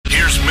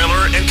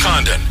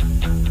Condon.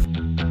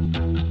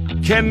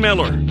 Ken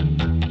Miller.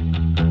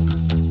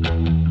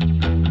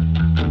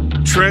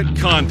 Trent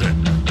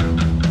Condon.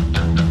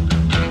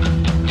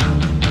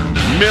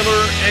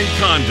 Miller and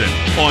Condon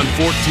on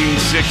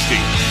 1460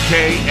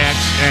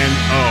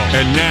 KXNO.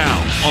 And now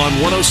on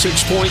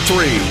 106.3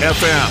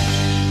 FM.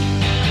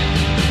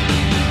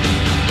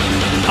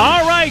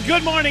 All right,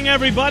 good morning,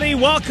 everybody.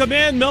 Welcome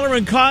in. Miller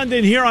and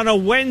Condon here on a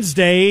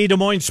Wednesday. Des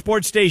Moines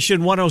Sports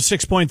Station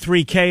 106.3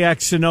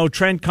 KXNO.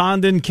 Trent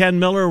Condon, Ken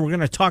Miller. We're going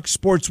to talk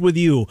sports with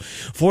you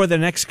for the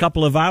next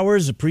couple of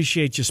hours.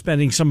 Appreciate you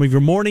spending some of your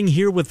morning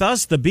here with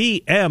us. The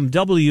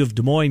BMW of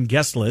Des Moines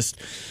guest list.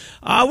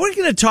 We're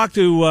going to talk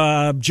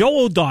to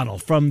Joe O'Donnell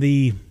from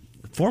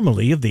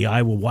formerly of the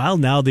Iowa Wild,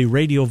 now the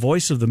radio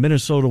voice of the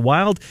Minnesota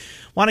Wild.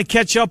 Want to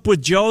catch up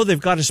with Joe. They've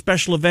got a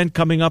special event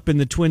coming up in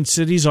the Twin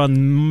Cities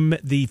on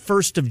the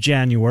 1st of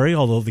January,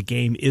 although the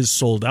game is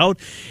sold out.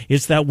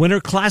 It's that Winter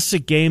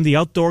Classic game, the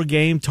outdoor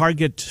game.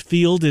 Target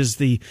Field is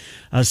the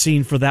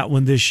scene for that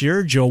one this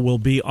year. Joe will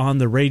be on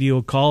the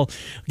radio call.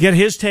 Get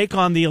his take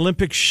on the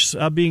Olympics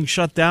being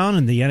shut down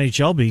and the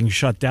NHL being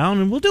shut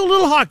down. And we'll do a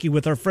little hockey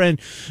with our friend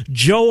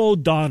Joe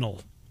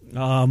O'Donnell.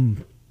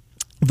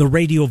 The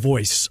radio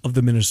voice of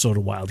the Minnesota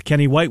Wild.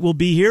 Kenny White will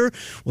be here.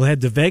 We'll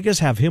head to Vegas,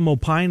 have him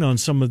opine on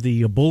some of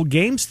the bowl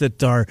games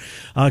that are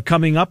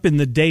coming up in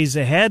the days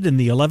ahead. In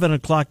the 11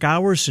 o'clock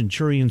hour,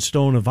 Centurion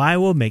Stone of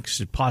Iowa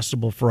makes it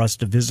possible for us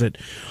to visit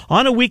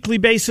on a weekly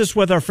basis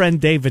with our friend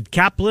David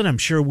Kaplan. I'm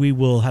sure we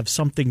will have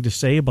something to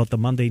say about the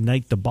Monday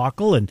night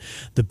debacle and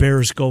the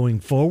Bears going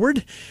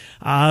forward.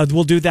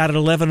 We'll do that at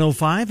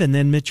 11:05, and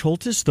then Mitch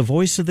Holtis, the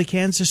voice of the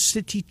Kansas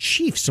City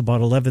Chiefs, about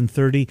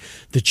 11:30.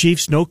 The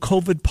Chiefs, no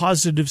COVID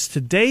positives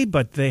today,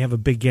 but they have a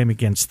big game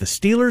against the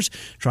Steelers,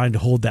 trying to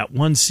hold that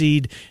one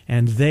seed,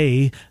 and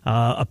they,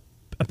 at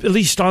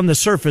least on the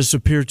surface,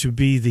 appear to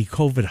be the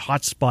COVID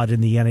hotspot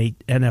in the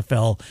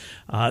NFL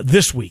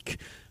this week.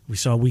 We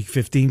saw Week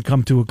 15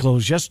 come to a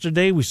close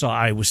yesterday. We saw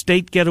Iowa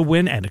State get a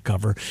win and a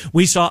cover.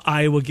 We saw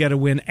Iowa get a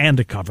win and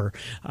a cover,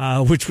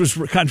 which was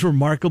kind of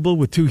remarkable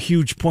with two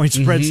huge point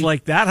spreads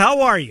like that.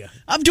 How are you?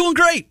 I'm doing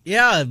great.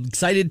 Yeah, I'm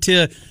excited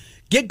to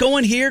get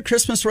going here.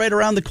 Christmas right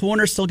around the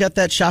corner. Still got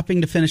that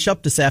shopping to finish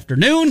up this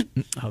afternoon.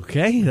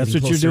 Okay, that's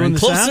what you're doing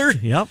this afternoon?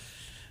 Yep.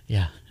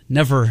 Yeah,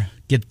 never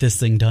get this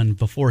thing done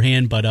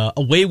beforehand, but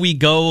away we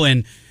go,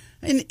 and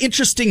an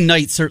interesting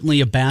night,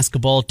 certainly, of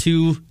basketball.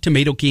 2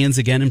 tomato cans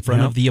again in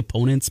front of the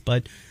opponents,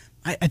 but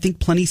I think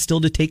plenty still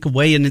to take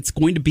away, and it's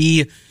going to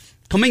be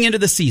coming into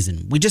the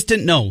season. We just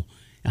didn't know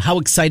how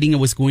exciting it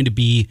was going to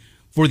be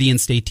for the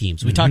in-state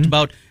teams. We talked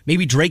about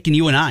maybe Drake and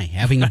you and I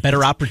having a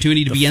better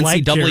opopportunity to be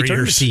NCAA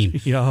tournament team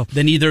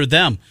than either of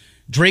them.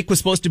 Drake was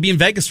supposed to be in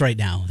Vegas right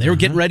now. They were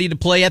getting ready to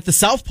play at the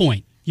South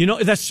Point.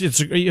 It's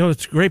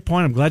a great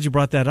point. I'm glad you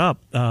brought that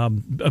up. A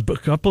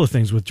couple of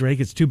things with Drake.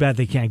 It's too bad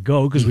they can't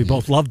go because we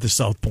both love the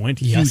South Point.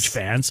 Huge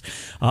fans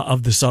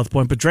of the South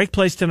Point. But Drake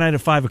plays tonight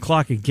at 5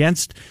 o'clock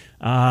against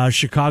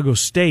Chicago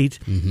State,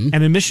 and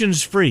admission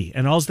is free.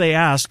 And all they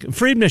ask,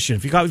 free admission.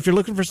 If you're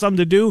looking for something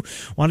to do,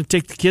 want to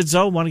take the kids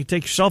out, want to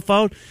take yourself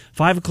out,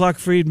 5 o'clock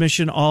free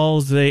admission. All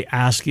they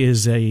ask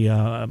is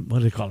a what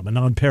do they call them? A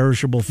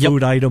non-perishable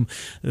food item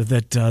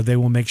that they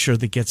will make sure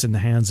that gets in the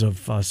hands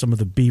of some of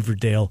the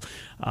Beaverdale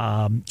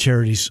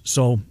charities.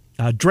 So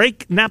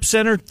Drake Knapp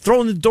Center,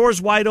 throwing the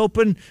doors wide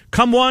open.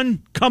 Come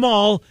one, come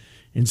all,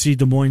 and see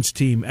Des Moines'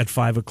 team at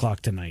 5 o'clock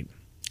tonight.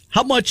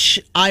 How much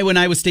Iowa and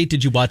Iowa State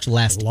did you watch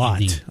last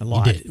evening? A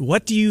lot.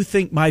 What do you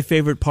think my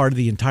favorite part of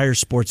the entire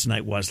sports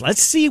night was?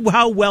 Let's see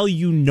how well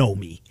you know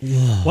me.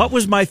 What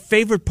was my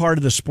favorite part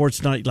of the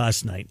sports night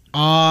last night?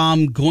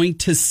 I'm going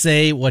to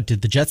say, what,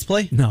 did the Jets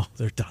play? No,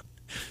 they're done.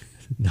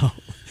 No.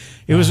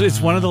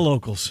 It's one of the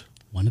locals.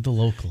 One of the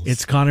locals.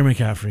 It's Connor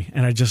McCaffrey,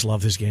 and I just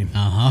love his game.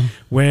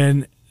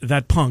 When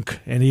that punk,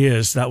 and he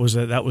is, that was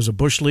a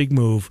Bush League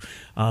move.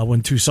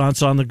 When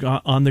Toussaint's on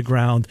the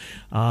ground,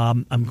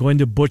 I'm going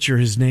to butcher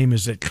his name.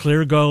 Is it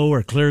Cleargo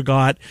or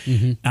Cleargot?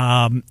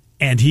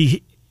 And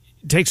he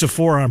takes a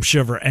forearm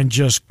shiver and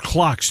just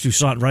clocks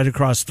Toussaint right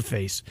across the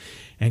face.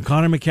 And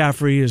Connor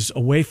McCaffrey is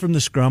away from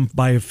the scrum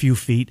by a few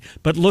feet,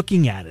 but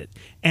looking at it.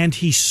 And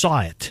he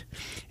saw it.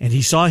 And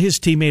he saw his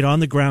teammate on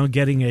the ground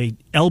getting a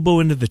elbow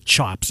into the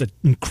chops, an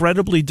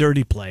incredibly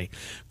dirty play.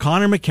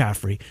 Connor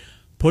McCaffrey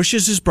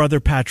pushes his brother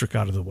Patrick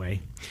out of the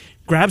way,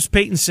 grabs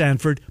Peyton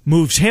Sanford,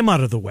 moves him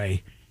out of the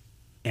way,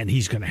 and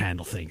he's going to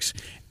handle things.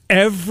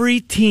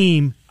 Every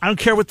team, I don't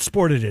care what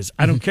sport it is.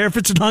 I don't care if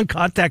it's a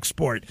non-contact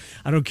sport.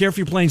 I don't care if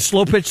you're playing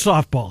slow-pitch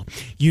softball.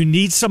 You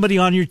need somebody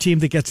on your team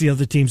that gets the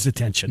other team's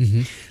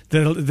attention.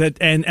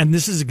 And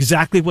this is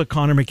exactly what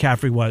Connor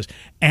McCaffrey was.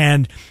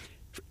 And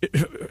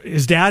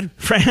his dad,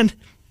 Fran,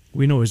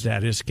 we know his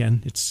dad is,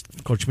 Ken. It's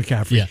Coach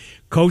McCaffrey. Yeah.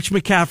 Coach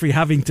McCaffrey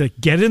having to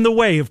get in the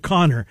way of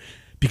Connor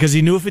because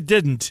he knew if it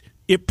didn't,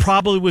 it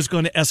probably was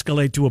going to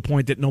escalate to a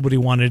point that nobody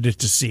wanted it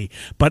to see.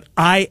 But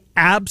I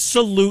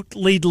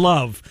absolutely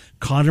love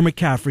Connor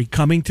McCaffrey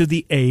coming to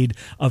the aid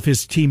of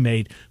his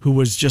teammate who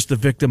was just the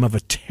victim of a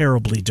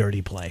terribly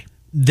dirty play.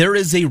 There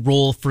is a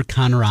role for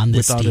Connor on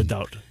this team. Without a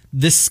doubt.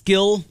 the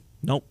skill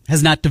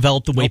has not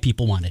developed the way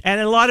people want it.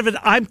 And a lot of it,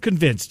 I'm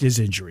convinced, is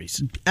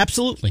injuries.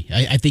 Absolutely.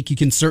 I think you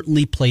can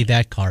certainly play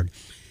that card.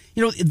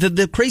 You know,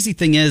 the crazy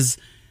thing is,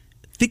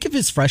 think of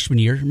his freshman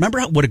year.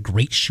 Remember what a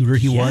great shooter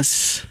he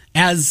was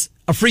as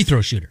a free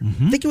throw shooter.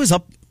 I think he was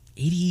up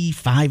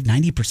 85,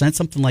 90%,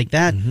 something like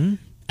that.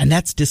 And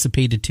that's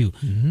dissipated too.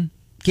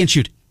 Can't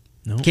shoot.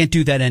 Can't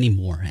do that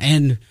anymore.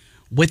 And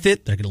with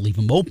it, they're going to leave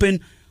him open.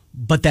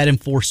 But that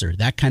enforcer,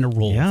 that kind of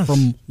role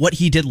from what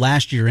he did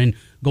last year and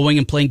going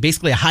and playing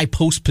basically a high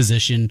post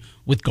position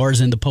with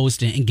Garza in the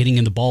post and getting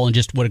in the ball, and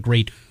just what a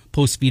great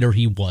post feeder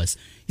he was.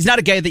 He's not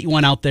a guy that you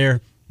want out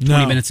there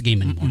 20 minutes a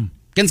game anymore.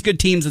 Against good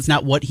teams, it's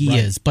not what he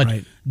is.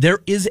 But there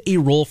is a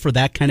role for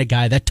that kind of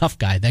guy, that tough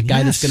guy, that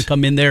guy that's going to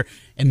come in there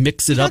and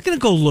mix it up. He's not going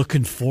to go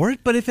looking for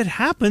it, but if it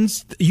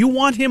happens, you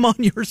want him on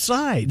your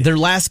side. Their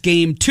last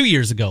game 2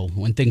 years ago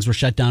when things were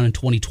shut down in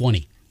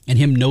 2020. And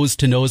him nose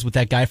to nose with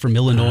that guy from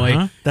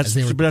Illinois. That's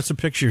a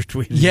picture you're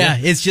tweeting. Yeah,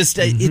 it's just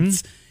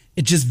it's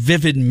just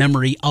vivid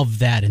memory of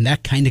that, and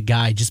that kind of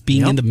guy just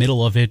being in the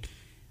middle of it.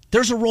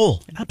 There's a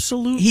role.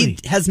 Absolutely. He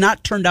has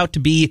not turned out to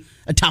be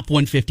a top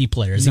 150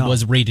 player as he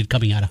was rated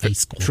coming out of high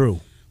school. True.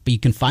 But you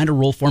can find a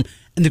role for him.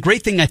 And the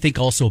great thing I think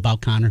also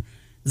about Connor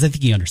is I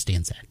think he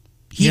understands that.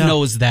 He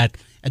knows that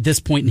at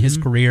this point in his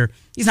career,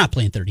 he's not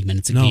playing 30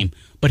 minutes a game,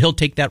 but he'll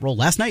take that role.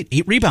 Last night,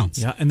 8 rebounds.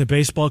 Yeah, and the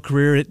baseball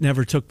career, it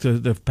never took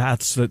the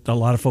paths that a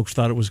lot of folks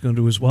thought it was going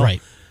to as well.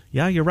 Right.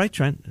 Yeah, you're right,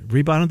 Trent.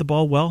 Rebounded the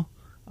ball well.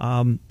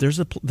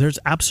 There's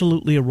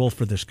absolutely a role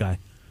for this guy.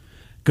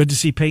 Good to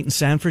see Peyton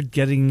Sanford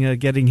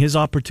getting his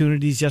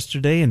opportunities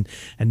yesterday and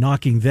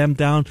knocking them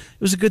down.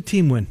 It was a good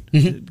team win.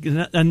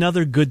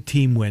 Another good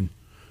team win.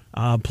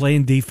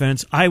 Playing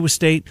defense. Iowa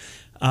State,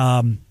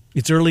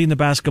 it's early in the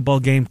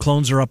basketball game.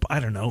 Clones are up,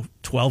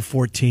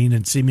 12-14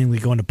 and seemingly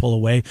going to pull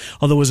away,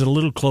 although it was a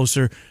little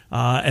closer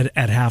at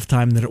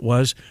halftime than it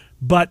was.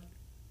 But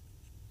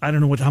I don't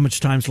know how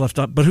much time's left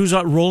up. But who's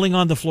rolling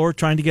on the floor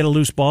trying to get a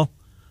loose ball?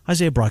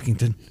 Isaiah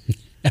Brockington.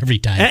 Every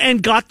time.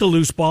 And got the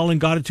loose ball and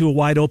got it to a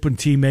wide-open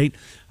teammate.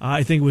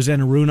 I think it was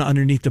Enaruna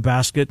underneath the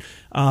basket.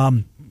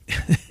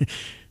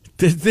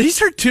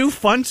 These are two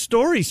fun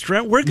stories,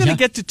 Trent. We're going to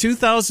get to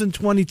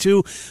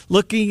 2022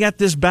 looking at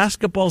this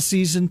basketball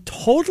season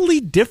totally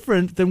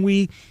different than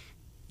we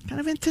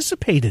kind of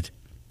anticipated.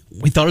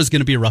 We thought it was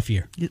going to be a rough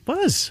year. It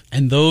was.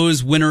 And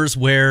those winners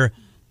where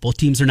both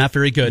teams are not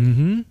very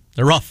good,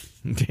 they're rough.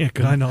 Yeah,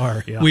 kind of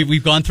are. Yeah.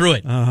 We've gone through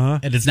it,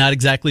 and it's not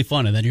exactly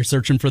fun. And then you're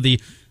searching for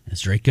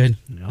is Drake good?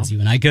 Is you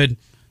and I good?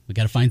 We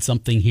got to find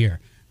something here.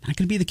 Not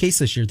going to be the case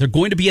this year. They're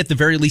going to be at the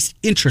very least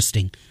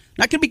interesting.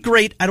 Not going to be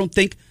great, I don't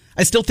think.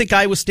 I still think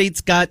Iowa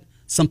State's got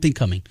something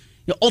coming.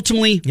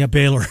 Ultimately,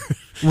 Baylor.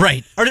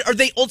 Right. Are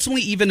they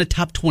ultimately even a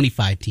top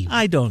 25 team?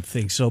 I don't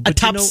think so. But a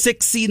top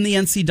 6 seed in the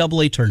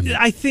NCAA tournament.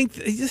 I think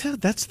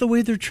that's the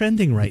way they're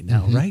trending right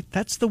now, right?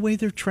 That's the way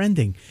they're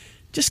trending.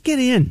 Just get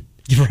in.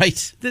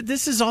 Right.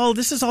 This is all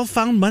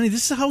found money.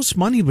 This is house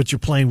money what you're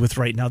playing with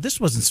right now. This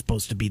wasn't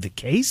supposed to be the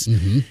case.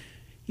 Bet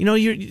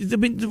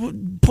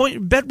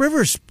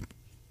Rivers,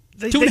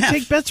 they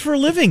take bets for a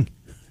living,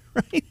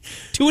 right?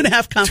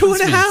 2.5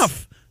 conference 2.5.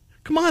 wins.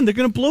 Come on, they're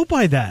going to blow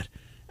by that.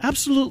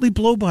 Absolutely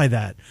blow by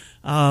that.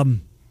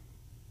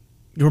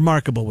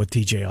 Remarkable what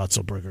TJ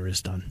Otzelberger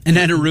has done. And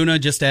then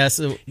Aruna just asked...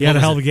 He had a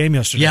hell of a game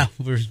yesterday. Yeah.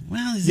 Is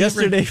he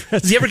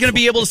ever going to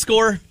be able to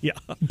score? Yeah.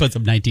 He puts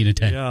up 19 and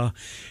 10. Yeah.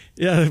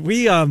 Yeah,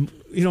 we,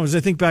 as I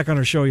think back on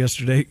our show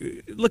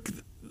yesterday, look,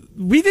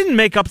 we didn't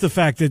make up the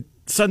fact that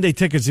Sunday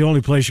Ticket's the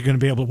only place you're going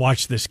to be able to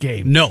watch this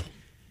game. No.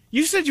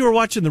 You said you were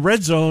watching the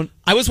Red Zone.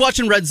 I was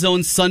watching Red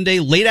Zone Sunday,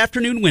 late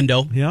afternoon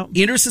window. Yeah.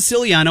 Andrew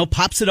Siciliano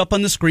pops it up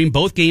on the screen.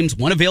 Both games,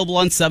 one available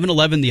on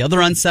 7-11, the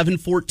other on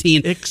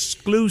 7-14.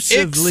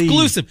 Exclusively.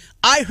 Exclusive.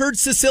 I heard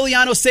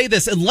Siciliano say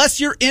this, unless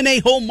you're in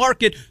a home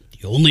market,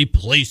 the only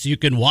place you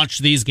can watch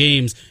these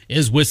games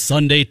is with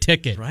Sunday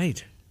Ticket.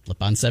 Right.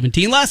 Flip on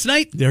 17 last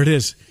night. There it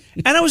is.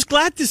 And I was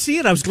glad to see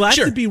it. I was glad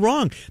to be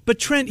wrong. But,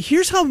 Trent,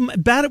 here's how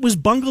bad it was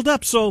bungled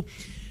up. So,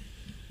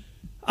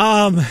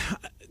 the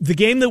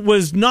game that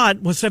was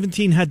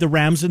 17 had the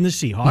Rams and the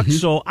Seahawks.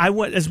 So I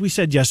went, as we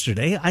said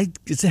yesterday,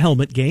 it's a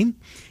helmet game.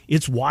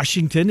 It's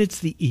Washington. It's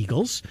the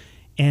Eagles.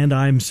 And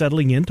I'm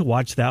settling in to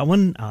watch that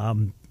one.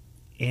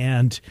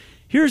 And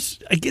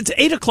it's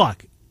 8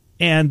 o'clock.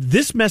 And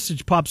this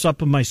message pops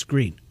up on my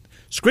screen.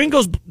 Game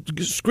goes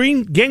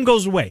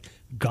away.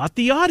 Got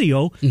the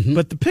audio,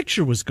 but the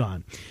picture was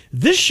gone.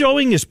 This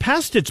showing is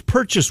past its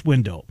purchase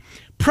window.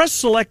 Press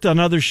select on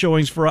other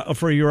showings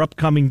for your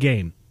upcoming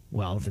game.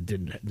 Well, if it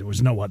didn't, there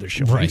was no other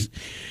showings. Right.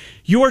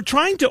 You are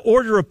trying to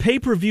order a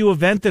pay-per-view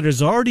event that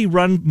has already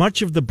run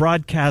much of the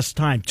broadcast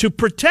time. To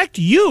protect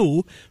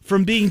you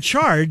from being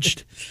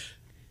charged,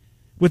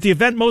 with the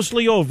event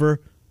mostly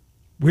over,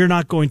 we're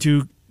not going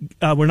to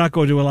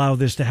allow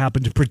this to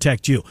happen to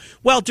protect you.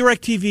 Well,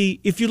 DirecTV,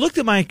 if you looked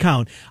at my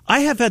account, I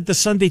have had the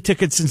Sunday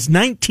Ticket since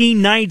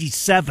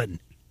 1997.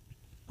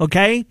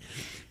 Okay?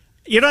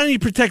 You don't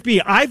need to protect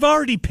me. I've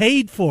already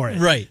paid for it.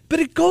 Right. But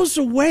it goes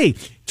away.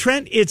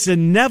 Trent, it's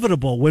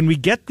inevitable when we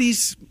get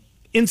these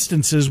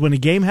instances when a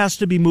game has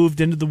to be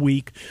moved into the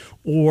week,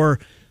 or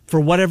for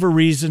whatever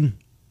reason,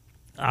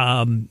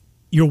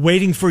 you're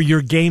waiting for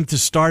your game to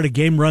start, a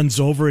game runs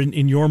over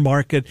in your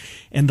market,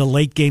 and the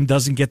late game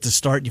doesn't get to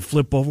start, and you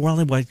flip over, well,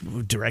 then why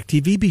would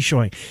DirecTV be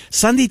showing?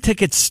 Sunday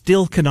Ticket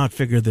still cannot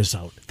figure this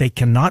out. They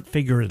cannot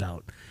figure it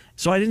out.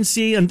 So I didn't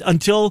see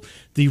until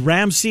the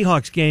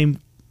Rams-Seahawks game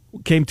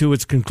came to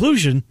its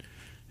conclusion,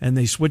 and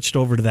they switched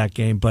over to that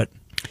game. But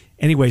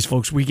anyways,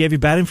 folks, we gave you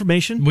bad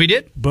information. We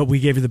did. But we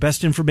gave you the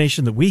best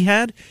information that we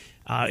had.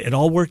 It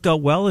all worked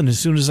out well, and as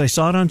soon as I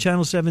saw it on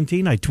Channel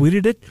 17, I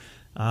tweeted it.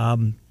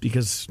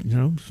 Because,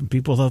 some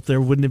people out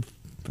there wouldn't have,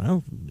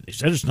 well, they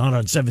said it's not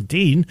on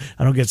 17.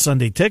 I don't get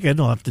Sunday Ticket.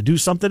 I'll have to do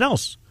something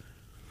else.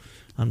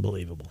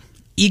 Unbelievable.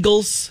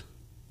 Eagles.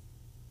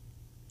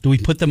 Do we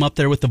put them up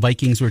there with the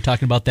Vikings? We were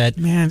talking about that.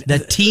 Man,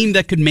 that team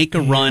that could make a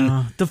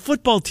run. The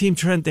football team,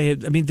 Trent, they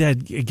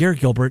had Garrett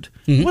Gilbert.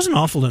 He wasn't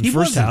awful in the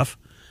first half.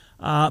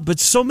 But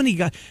so many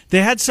guys,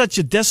 they had such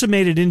a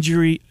decimated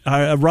injury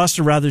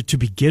roster rather to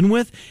begin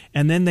with,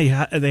 and then they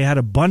had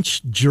a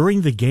bunch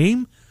during the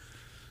game.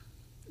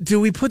 Do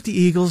we put the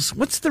Eagles?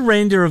 What's the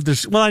reindeer of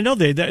this? Well, I know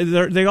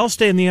they all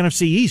stay in the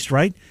NFC East,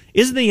 right?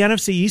 Isn't the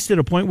NFC East at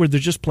a point where they're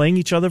just playing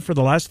each other for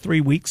the last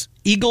 3 weeks?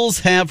 Eagles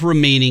have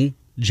remaining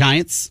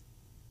Giants,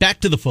 back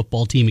to the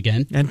football team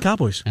again. And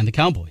Cowboys. And the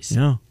Cowboys.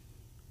 Yeah.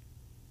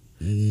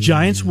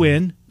 Giants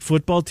win.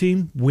 Football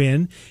team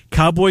win.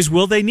 Cowboys,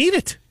 will they need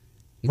it?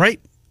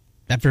 Right.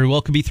 That very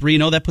well could be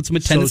 3-0. That puts them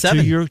at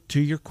 10-7. To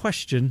your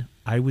question,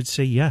 I would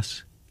say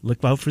yes.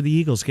 Look out for the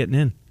Eagles getting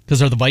in.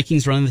 Because are the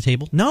Vikings running the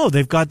table? No,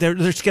 they've got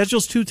their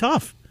schedule's too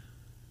tough.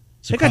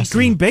 They got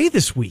Green Bay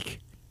this week.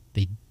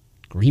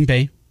 Green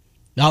Bay.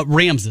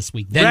 Rams this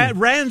week. Then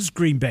Rams,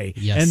 Green Bay.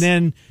 Yes. And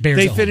then Bears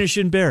they finish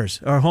in Bears,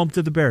 or home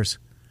to the Bears.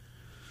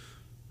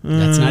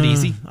 That's not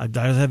easy. I'd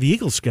have the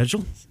Eagles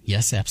schedule.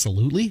 Yes,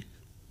 absolutely.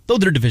 Though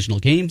they're divisional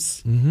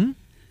games. Mm-hmm.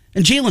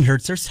 And Jalen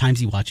Hurts, there's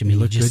times you watch him. He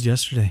looked good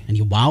yesterday. And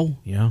you wow.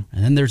 Yeah.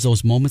 And then there's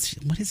those moments.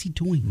 What is he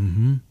doing?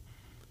 Mm-hmm.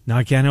 Now,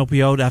 I can't help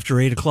you out after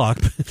 8 o'clock,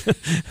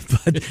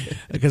 but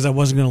because I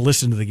wasn't going to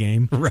listen to the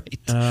game. Right.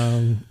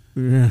 I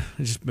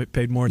just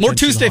paid more attention. More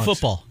Tuesday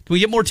football. Can we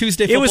get more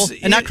Tuesday football?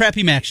 And not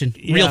crappy action.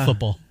 Yeah. Real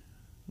football.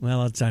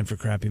 Well, it's time for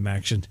crappy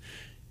action.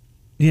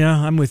 Yeah,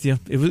 I'm with you.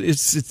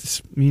 It's.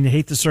 I mean, I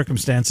hate the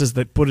circumstances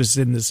that put us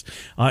in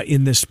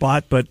this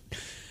spot, but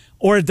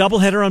or a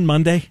doubleheader on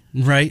Monday.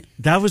 Right.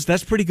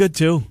 That's pretty good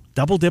too.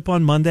 Double dip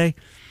on Monday.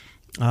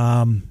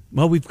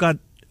 Well, we've got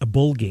a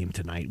bowl game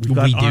tonight. We've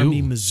got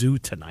Army Mizzou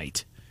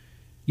tonight.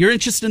 You're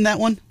interested in that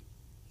one?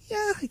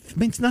 Yeah, I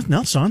mean, it's nothing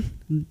else on.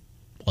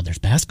 Well, there's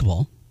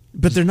basketball.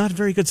 But they're not a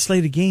very good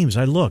slate of games.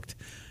 I looked.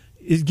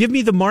 Give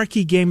me the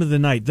marquee game of the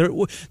night.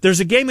 There's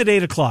a game at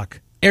 8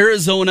 o'clock.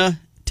 Arizona,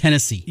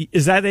 Tennessee.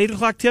 Is that 8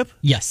 o'clock tip?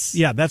 Yes.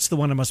 Yeah, that's the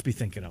one I must be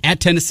thinking of. At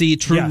Tennessee,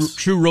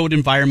 true road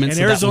environment. And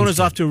so Arizona's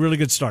off to a really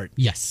good start.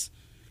 Yes.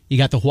 You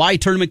got the Hawaii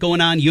tournament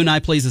going on. UNI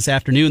plays this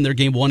afternoon. Their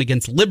game 1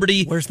 against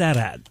Liberty. Where's that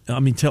at? I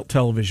mean,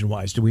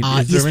 television-wise. Do we?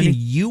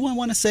 ESPNU, I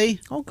want to say.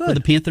 Oh, good. For the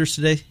Panthers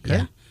today. Okay.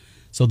 Yeah.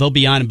 So they'll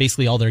be on, and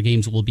basically all their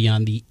games will be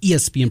on the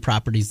ESPN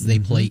properties they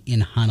play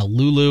in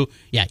Honolulu.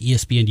 Yeah,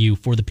 ESPNU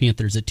for the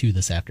Panthers at 2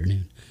 this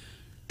afternoon.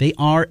 They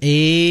are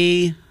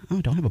I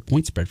don't have a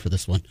point spread for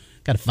this one.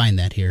 Got to find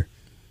that here.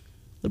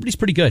 Liberty's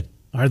pretty good.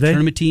 Are they?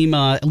 Tournament team,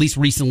 at least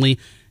recently.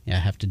 Yeah, I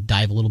have to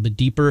dive a little bit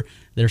deeper.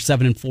 They're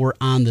 7-4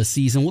 on the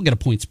season. We'll get a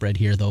point spread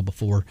here, though,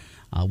 before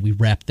we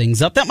wrap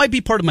things up. That might be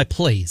part of my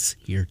plays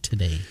here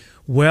today.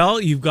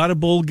 Well, you've got a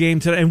bowl game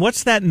today. And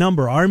what's that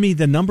number? Army,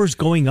 the number's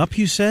going up,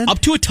 you said? Up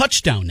to a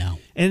touchdown now.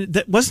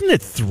 And wasn't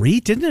it 3?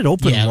 Didn't it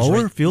open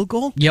lower, right. Field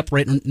goal? Yep,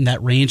 right in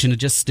that range, and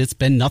it's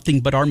been nothing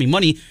but Army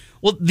money.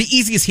 Well, the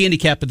easiest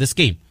handicap of this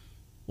game,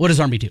 what does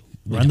Army do?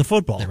 Run the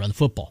football. They run the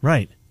football.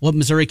 Right. Well,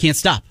 Missouri can't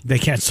stop. They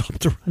can't stop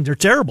the run. They're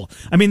terrible.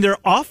 I mean, they're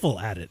awful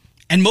at it.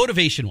 And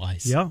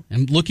motivation-wise. Yeah.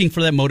 I'm looking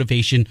for that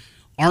motivation.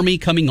 Army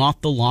coming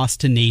off the loss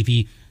to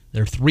Navy.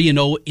 They're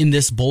 3-0 in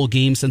this bowl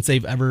game since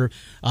they've ever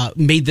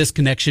made this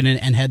connection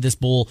and had this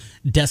bowl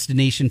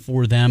destination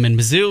for them. And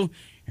Mizzou,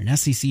 you're an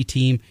SEC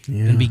team,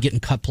 going to be getting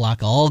cut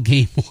block all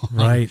game long.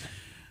 Right.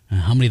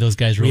 How many of those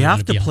guys really We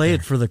have to play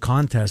it for the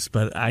contest,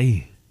 but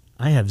I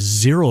have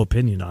zero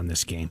opinion on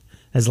this game.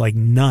 As like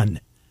none.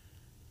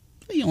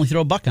 You only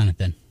throw $1 on it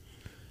then.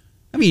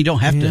 I mean, you don't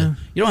have to.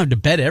 You don't have to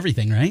bet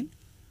everything, right?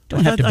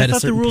 Don't have to bet a certain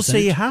percentage. I thought the rules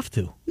say you have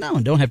to. No,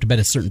 don't have to bet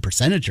a certain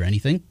percentage or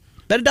anything.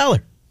 Bet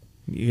 $1.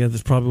 Yeah,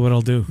 that's probably what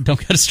I'll do. Don't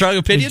got a strong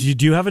opinion?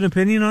 Do you have an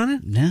opinion on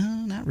it?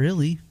 No, not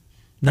really.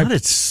 Not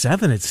at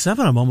 7. At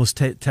 7, I'm almost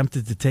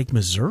tempted to take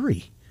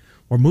Missouri.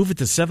 Or move it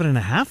to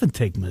 7.5 and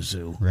take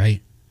Mizzou.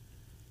 Right.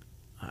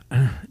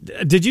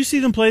 Did you see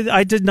them play?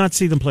 I did not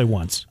see them play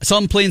once. I saw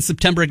them play in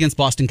September against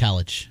Boston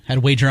College. Had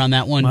a wager on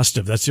that one. Must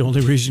have. That's the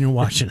only reason you're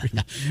watching it.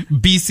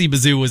 BC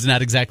Mizzou was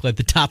not exactly at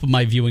the top of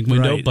my viewing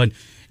window, right. but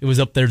it was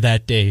up there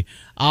that day.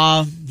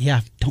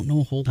 Don't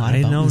know a whole lot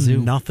about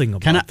Mizzou. Nothing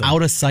about Kind of them.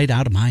 out of sight,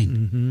 out of mind.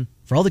 Mm-hmm.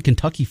 For all the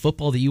Kentucky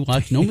football that you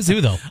watch, no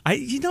Mizzou, though.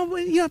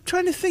 I'm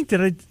trying to think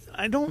that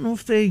I don't know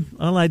if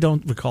I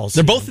don't recall.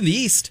 They're both in the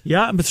East.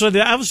 Yeah, but so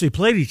they obviously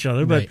played each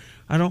other, but Right.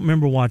 I don't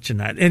remember watching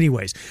that.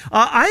 Anyways,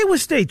 Iowa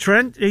State,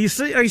 Trent, are you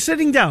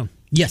sitting down?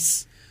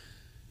 Yes.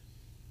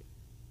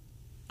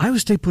 Iowa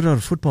State put out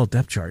a football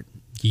depth chart.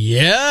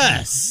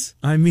 Yes.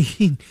 I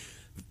mean,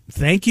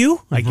 thank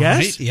you, I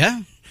guess. Right?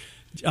 Yeah.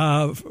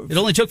 It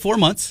only took 4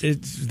 months.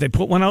 They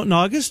put one out in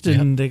August,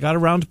 and they got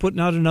around to putting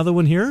out another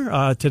one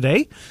here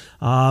today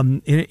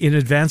in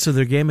advance of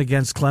their game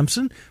against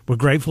Clemson. We're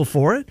grateful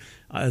for it.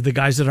 The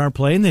guys that aren't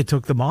playing, they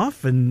took them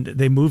off, and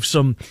they moved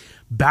some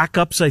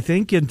backups, I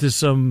think, into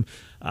some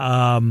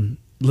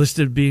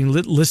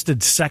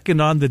listed second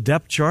on the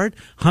depth chart.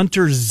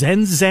 Hunter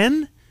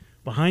Zenzen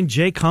behind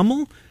Jake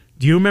Hummel.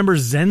 Do you remember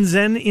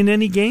Zenzen in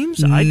any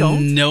games? I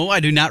don't. No,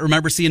 I do not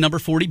remember seeing number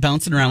 40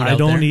 bouncing around I out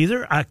don't there.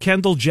 either.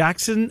 Kendall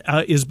Jackson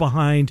is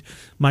behind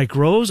Mike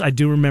Rose. I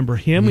do remember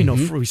him. We know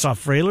we saw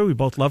Frailer. We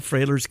both love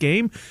Frailer's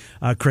game.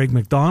 Craig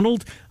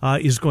McDonald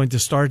is going to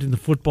start in the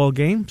football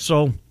game.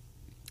 So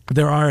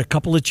there are a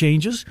couple of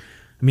changes.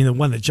 I mean, the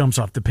one that jumps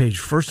off the page,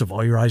 first of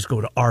all, your eyes go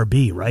to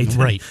RB, right?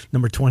 Right.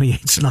 Number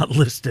 28 is not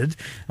listed,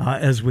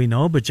 as we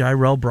know, but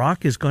Jirel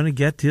Brock is going to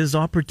get his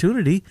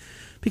opportunity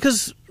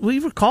because we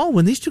recall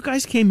when these two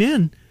guys came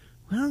in,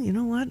 well, you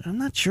know what? I'm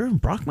not sure.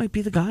 Brock might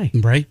be the guy.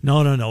 Right.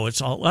 No.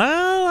 It's all,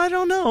 well, I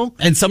don't know.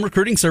 And some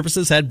recruiting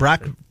services had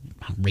Brock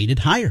rated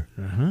higher.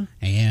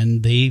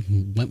 And they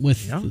went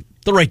with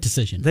the right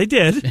decision. They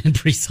did. And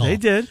Brees Hall They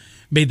did.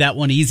 made that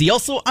one easy.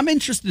 Also, I'm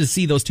interested to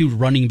see those two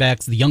running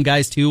backs, the young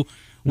guys too,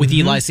 with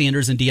Eli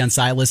Sanders and Deion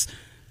Silas.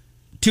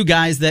 Two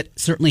guys that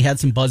certainly had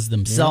some buzz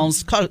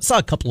themselves. Saw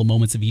a couple of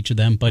moments of each of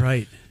them, but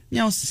Right.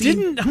 how How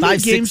many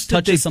 5, 6 games did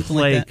they touches, something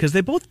play? like that. Because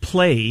they both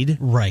played.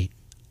 Right.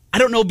 I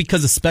don't know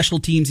because of special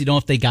teams,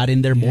 if they got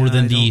in there more Yeah,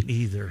 than I the don't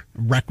either.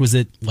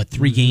 requisite,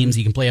 3 games,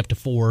 you can play up to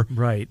 4.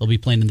 Right. They'll be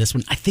playing in this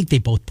one. I think they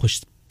both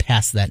pushed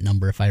past that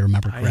number, if I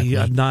remember correctly.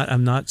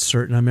 I'm not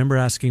certain. I remember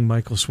asking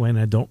Michael Swain.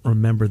 I don't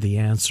remember the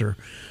answer.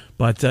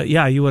 But,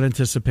 you would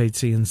anticipate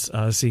seeing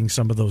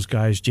some of those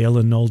guys.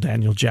 Jalen Knoll,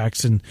 Daniel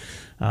Jackson,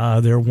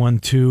 they're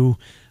 1-2.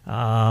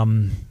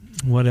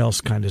 What else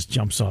kind of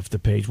jumps off the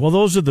page? Well,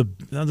 those are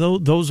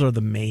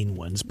the main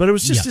ones. But it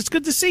was just it's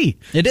good to see.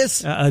 It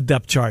is. A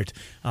depth chart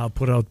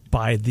put out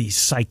by the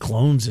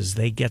Cyclones as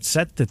they get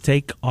set to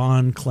take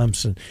on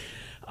Clemson.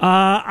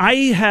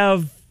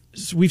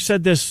 We've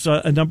said this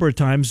a number of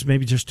times,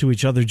 maybe just to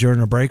each other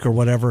during a break or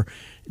whatever,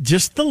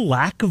 just the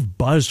lack of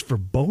buzz for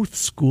both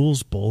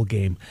schools' bowl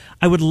game.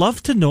 I would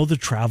love to know the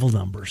travel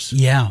numbers.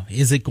 Yeah.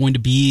 Is it going to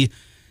be...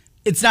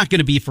 It's not going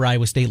to be for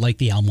Iowa State like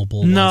the Alamo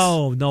Bowl was.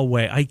 No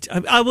way.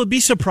 I would be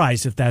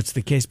surprised if that's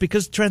the case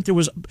because, Trent, there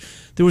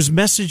was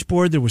message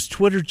board, there was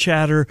Twitter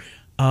chatter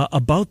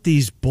about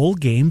these bowl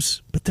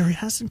games, but there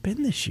hasn't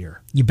been this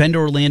year. You've been to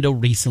Orlando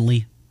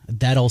recently.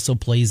 That also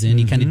plays in.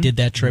 You kind of did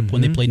that trip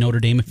when they played Notre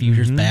Dame a few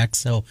years back,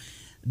 so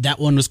that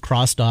one was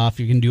crossed off.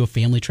 You're going to do a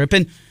family trip.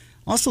 And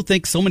I also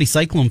think so many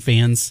Cyclone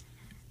fans,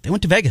 they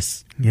went to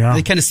Vegas. Yeah.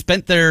 They kind of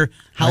spent their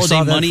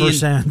holiday money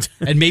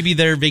and maybe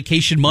their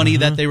vacation money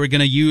that they were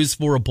going to use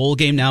for a bowl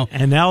game now.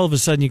 And now all of a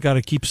sudden you got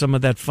to keep some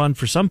of that fun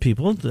for some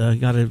people. Got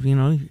to,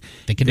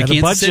 Thinking got of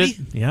a Kansas budget.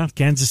 City? Yeah,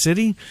 Kansas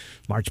City,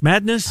 March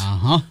Madness.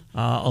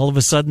 All of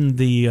a sudden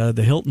the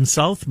Hilton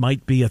South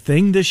might be a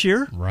thing this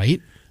year.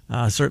 Right.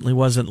 Certainly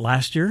wasn't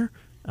last year.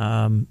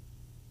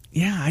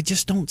 I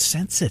just don't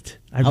sense it.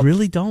 I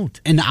really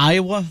don't. And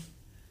Iowa,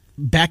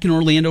 back in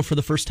Orlando for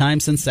the first time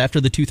since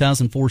after the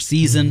 2004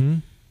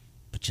 season,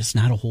 but just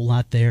not a whole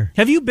lot there.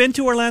 Have you been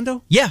to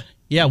Orlando? Yeah,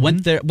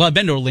 went there. Well, I've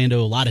been to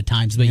Orlando a lot of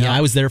times, but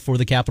I was there for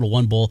the Capital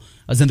One Bowl.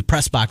 I was in the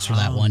press box for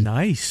that one.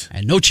 Nice.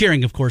 And no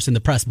cheering, of course, in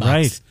the press box.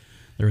 Right.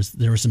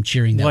 There was some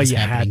cheering that was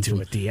happening. Had to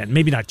at the end.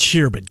 Maybe not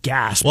cheer, but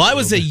gasp. Well, I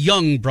was a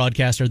young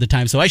broadcaster at the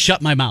time, so I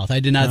shut my mouth.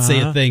 I did not say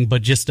a thing,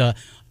 but just a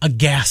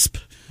gasp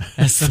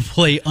as the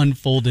play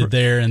unfolded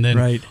there, and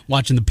then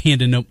watching the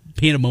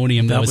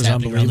pandemonium that was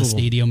happening around the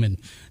stadium and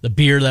the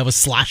beer that was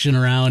sloshing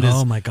around.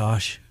 Oh, my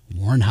gosh.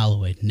 Warren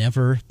Holloway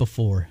never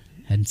before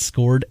had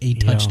scored a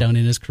touchdown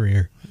in his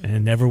career.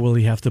 And never will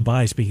he have to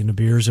buy, speaking of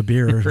beer, a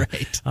beer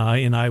right.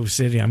 In Iowa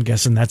City. I'm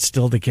guessing that's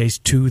still the case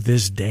to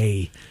this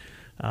day.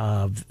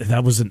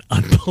 That was an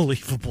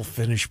unbelievable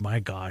finish, my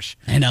gosh.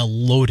 And a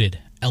loaded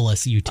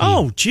LSU team.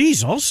 Oh,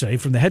 geez, I'll say,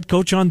 from the head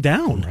coach on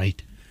down.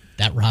 Right.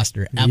 That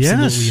roster,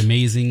 absolutely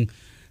amazing.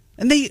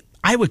 And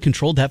Iowa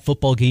controlled that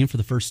football game for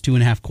the first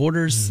 2.5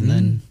 quarters, and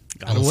then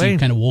LSU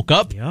kind of woke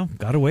up. Yeah,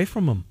 got away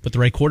from them. Put the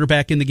right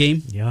quarterback in the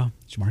game. Yeah.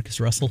 Jamarcus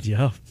Russell.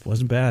 Yeah,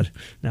 wasn't bad.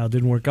 Now, it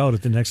didn't work out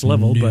at the next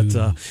level, but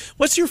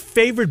what's your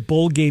favorite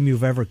bowl game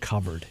you've ever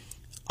covered?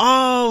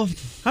 Oh,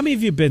 how many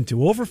have you been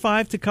to? Over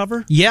 5 to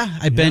cover? Yeah,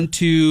 I've been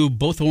to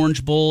both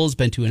Orange Bowls,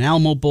 been to an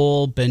Alamo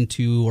Bowl, been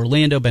to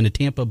Orlando, been to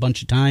Tampa a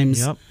bunch of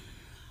times. Yep.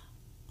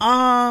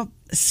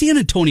 San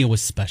Antonio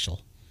was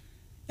special.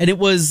 And it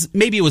was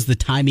the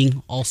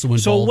timing also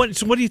involved.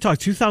 So what do you talk,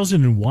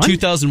 2001?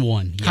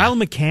 2001. Yeah. Kyle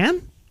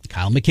McCann?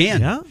 Kyle McCann.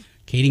 Yeah.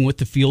 Kading with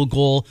the field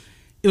goal.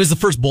 it was the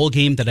first bowl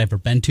game that I've ever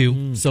been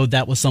to, so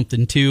that was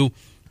something too.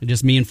 And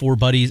just me and four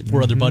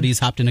other buddies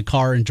hopped in a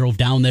car and drove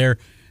down there.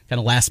 Kind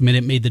of last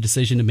minute made the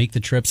decision to make the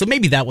trip, so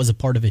maybe that was a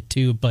part of it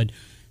too. But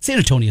San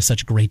Antonio is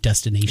such a great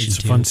destination. It's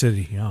a fun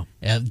city,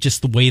 yeah.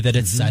 Just the way that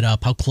it's set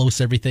up, how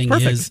close everything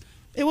is.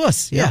 It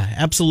was, yeah,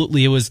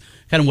 absolutely. It was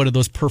kind of one of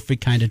those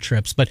perfect kind of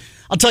trips. But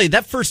I'll tell you,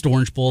 that first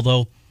Orange Bowl,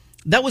 though,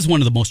 that was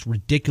one of the most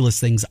ridiculous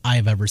things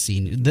I've ever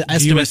seen. The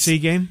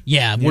USC game?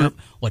 Yeah, we're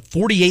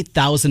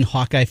 48,000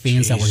 Hawkeye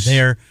fans that were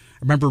there. I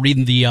remember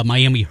reading the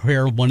Miami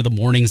Herald one of the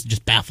mornings,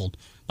 just baffled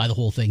by the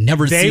whole thing.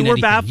 Never they seen were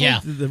anything. baffled? Yeah,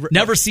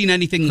 never seen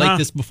anything like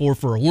this before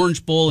for a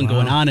Orange Bowl, and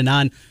going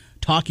on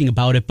talking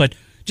about it. But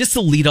just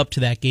to lead up to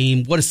that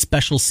game, what a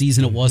special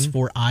season it was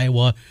for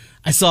Iowa.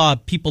 I saw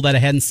people that I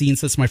hadn't seen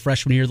since my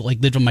freshman year that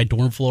lived on my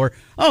dorm floor.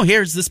 Oh,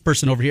 here's this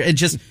person over here. And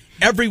just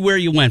everywhere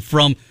you went,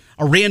 from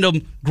a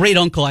random great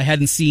uncle I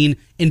hadn't seen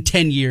in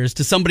 10 years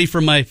to somebody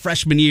from my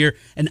freshman year,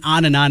 and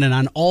on and on and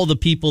on. All the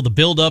people, the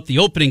build-up, the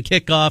opening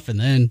kickoff, and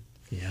then...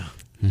 Yeah.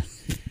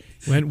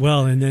 Went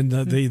well, and then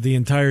the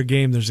entire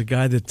game, there's a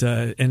guy that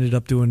ended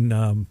up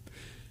doing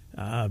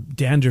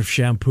dandruff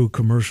shampoo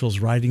commercials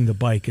riding the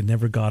bike and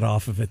never got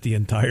off of it the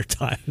entire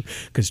time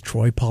because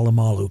Troy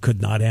Polamalu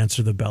could not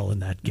answer the bell in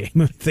that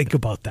game. Think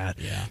about that.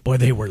 Yeah. Boy,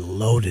 they were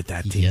loaded,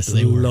 that team. Yes,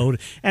 they were.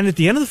 Loaded. And at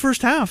the end of the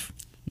first half,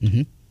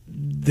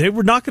 they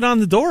were knocking on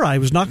the door. I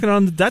was knocking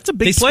on that's a big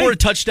play. They scored a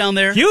touchdown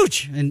there.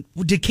 Huge. And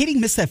did Katie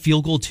miss that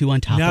field goal, too, on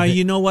top of it? Now,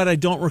 you know what? I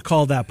don't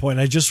recall that point.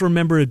 I just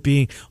remember it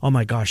being, oh,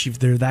 my gosh, if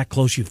they're that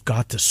close, you've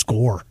got to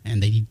score.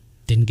 And they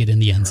didn't get in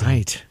the end zone.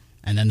 Right.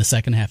 And then the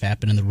second half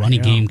happened, and the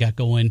running game got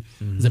going.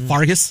 Was it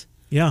Fargas?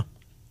 Yeah.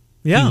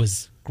 He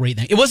was great.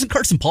 It wasn't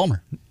Carson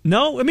Palmer.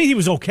 No, I mean, he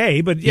was okay,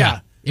 but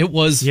yeah. It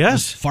was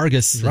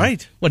Fargas.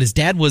 Right. What, his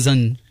dad was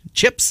on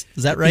Chips?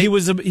 Is that right? He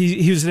was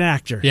an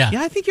actor. Yeah.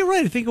 Yeah, I think you're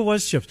right. I think it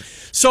was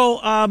Chips. So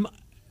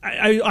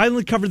I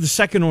only covered the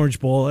second Orange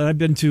Bowl, and I've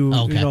been to,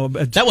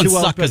 that one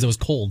sucked because it was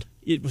cold.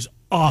 It was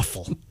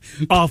awful.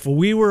 Awful.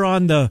 We were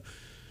on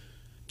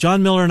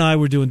John Miller and I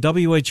were doing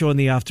WHO in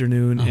the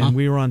afternoon, and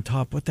we were on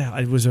top. What the hell?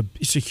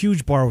 It's a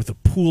huge bar with a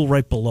pool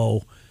right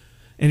below.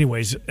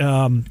 Anyways,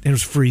 it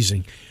was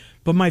freezing.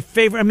 But my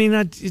favorite, I mean,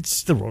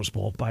 it's the Rose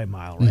Bowl by a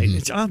mile, right?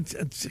 It's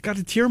got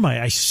a tear in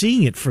my eye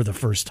seeing it for the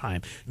first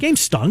time. Game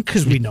stunk,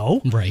 because we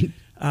know. Right.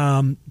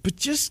 But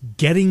just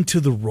getting to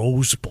the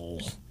Rose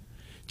Bowl,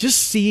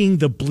 just seeing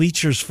the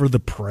bleachers for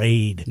the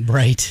parade.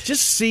 Right.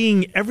 Just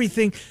seeing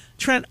everything.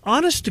 Trent,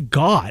 honest to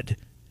God,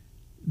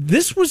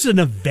 this was an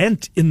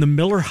event in the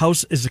Miller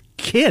house as a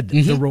kid,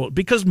 the road,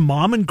 because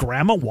Mom and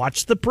Grandma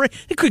watched the parade.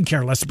 They couldn't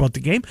care less about the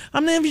game.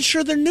 I'm not even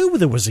sure they knew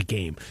there was a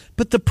game.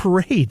 But the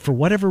parade, for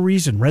whatever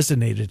reason,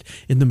 resonated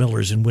in the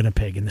Millers in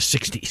Winnipeg in the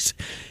 60s.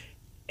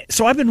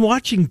 So I've been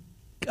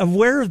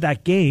aware of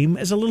that game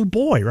as a little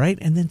boy, right?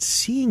 And then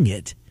seeing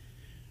it,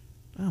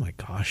 oh my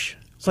gosh.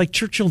 It's like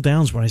Churchill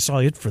Downs when I saw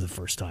it for the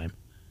first time.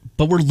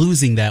 But we're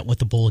losing that with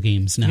the bowl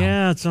games now.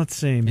 Yeah, it's not the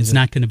same. It's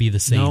not going to be the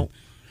same. No.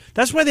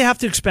 That's why they have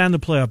to expand the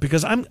playoff,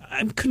 because I'm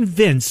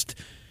convinced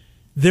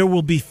there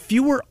will be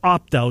fewer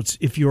opt-outs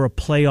if you're a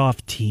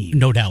playoff team.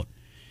 No doubt.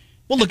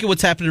 Well, look at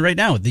what's happening right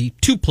now. The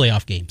 2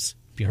 playoff games.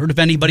 Have you heard of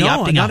anybody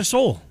opting out? Not a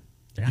soul.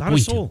 They're not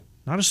going to.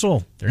 Not a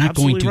soul. They're not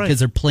going to because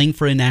they're playing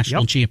for a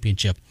national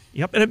championship.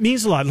 Yep, and it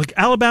means a lot. Look,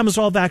 Alabama's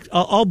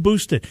all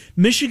boosted.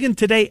 Michigan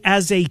today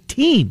as a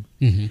team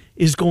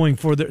is going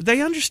for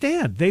they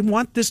understand. They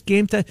want this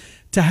game to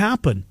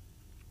happen.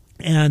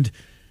 And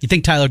you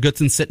think Tyler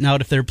Goodson's sitting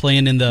out if they're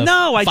playing in the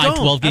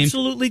 5-12 game?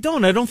 Absolutely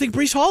don't. I don't think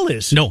Breece Hall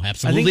is. No,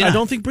 absolutely not. I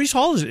don't think Breece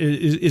Hall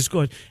is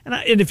going.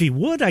 And if he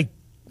would, I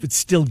would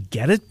still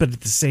get it. But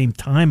at the same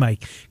time, I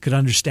could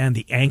understand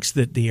the angst,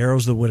 that the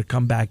arrows that would have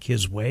come back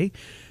his way.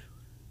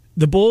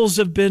 The Bulls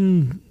have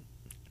been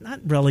not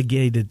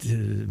relegated to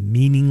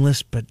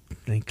meaningless, but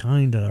they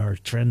kind of are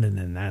trending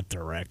in that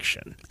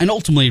direction. And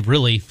ultimately,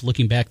 really,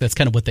 looking back, that's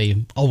kind of what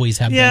they always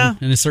have been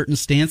in a certain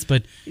stance,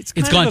 but it's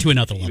gone to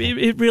another level.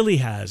 It really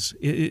has.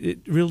 It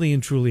really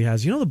and truly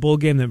has. You know the bowl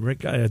game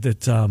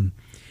that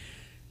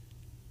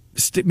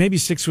maybe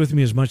sticks with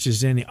me as much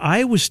as any?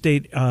 Iowa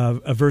State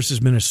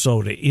versus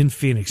Minnesota in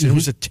Phoenix. And it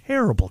was a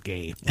terrible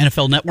game.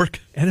 NFL Network?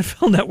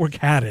 NFL Network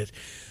had it.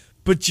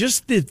 But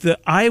just the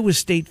Iowa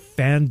State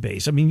fan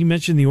base. I mean, you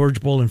mentioned the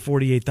Orange Bowl and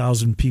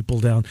 48,000 people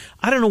down.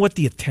 I don't know what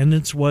the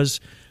attendance was,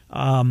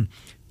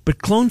 but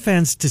Clone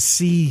fans to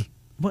see,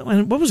 what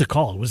was it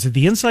called? Was it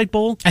the Insight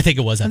Bowl? I think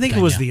it was. I think it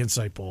was the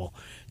Insight Bowl.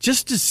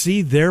 Just to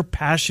see their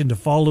passion to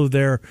follow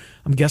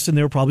I'm guessing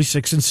they were probably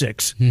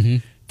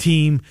 6-6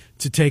 team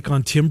to take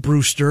on Tim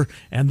Brewster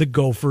and the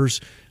Gophers.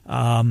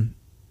 And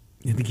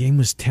the game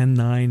was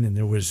 10-9, and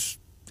it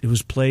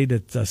was played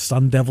at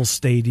Sun Devil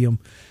Stadium,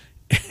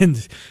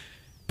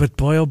 But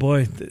boy, oh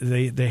boy,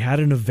 they had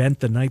an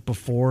event the night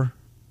before,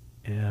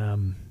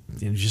 and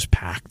just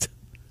packed.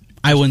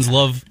 Iowans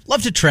love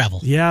to travel.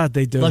 Yeah,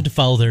 they do. Love to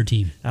follow their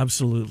team.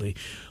 Absolutely.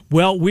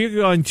 Well, we're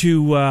going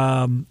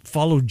to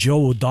follow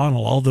Joe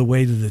O'Donnell all the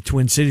way to the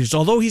Twin Cities.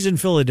 Although he's in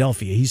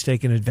Philadelphia, he's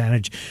taken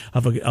advantage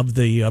of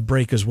the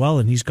break as well,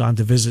 and he's gone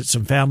to visit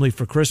some family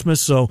for Christmas.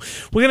 So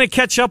we're going to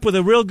catch up with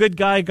a real good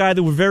guy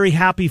that we're very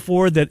happy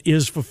for, that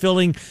is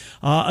fulfilling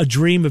a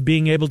dream of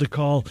being able to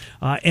call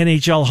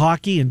NHL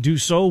hockey and do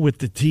so with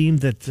the team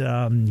that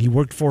he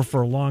worked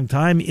for a long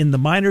time. In the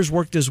minors,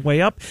 worked his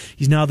way up.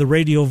 He's now the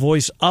radio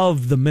voice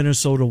of the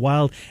Minnesota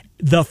Wild,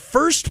 the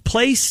first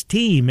place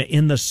team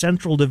in the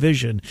Central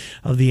Division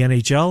of the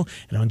NHL.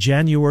 And on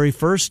January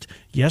 1st,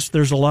 yes,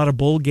 there's a lot of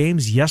bowl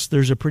games. Yes,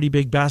 there's a pretty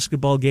big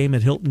basketball game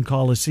at Hilton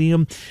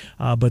Coliseum.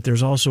 But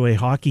there's also a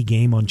hockey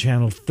game on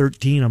Channel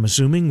 13, I'm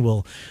assuming.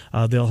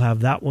 They'll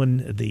have that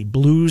one, the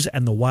Blues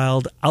and the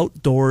Wild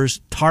outdoors,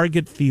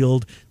 Target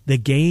Field. The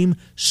game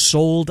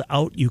sold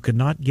out. You could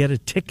not get a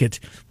ticket.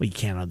 Well, you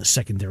can on the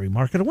secondary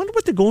market. I wonder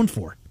what they're going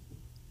for.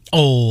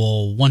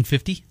 Oh,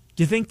 $150?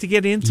 Do you think to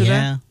get into that?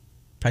 Yeah,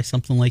 probably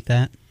something like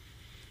that.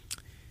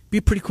 Be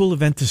a pretty cool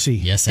event to see.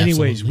 Yes,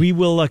 absolutely. Anyways, we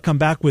will come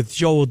back with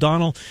Joe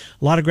O'Donnell.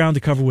 A lot of ground to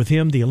cover with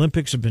him. The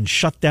Olympics have been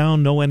shut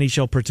down. No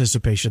NHL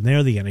participation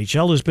there. The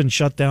NHL has been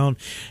shut down.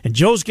 And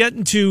Joe's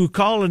getting to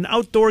call an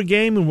outdoor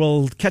game, and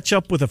we'll catch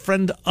up with a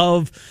friend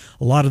of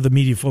a lot of the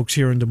media folks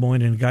here in Des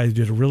Moines, and a guy who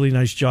did a really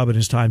nice job in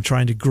his time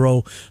trying to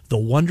grow the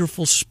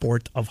wonderful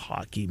sport of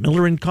hockey.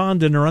 Miller and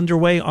Condon are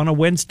underway on a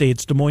Wednesday.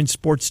 It's Des Moines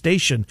Sports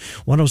Station,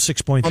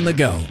 106.3. On the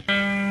go.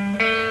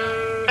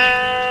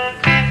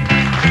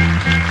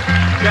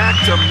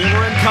 Back to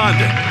Miller and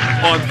Condon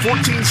on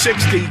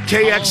 1460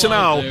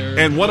 KXNO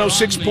and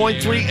 106.3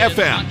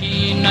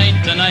 FM. Night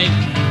to night,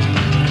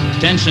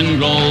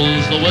 tension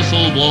grows, the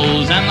whistle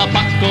blows, and the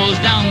puck goes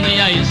down the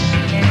ice.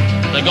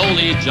 The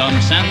goalie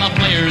jumps and the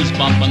players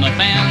bump and the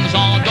fans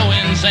all go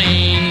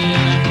insane.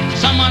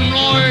 Someone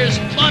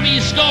roars, Bobby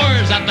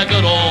scores at the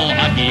good old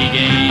hockey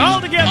game. All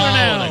together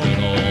now. The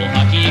good old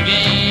hockey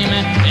game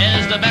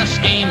is the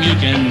best game you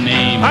can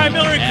name. Hi,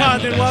 Miller and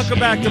Condon. Welcome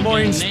back to Des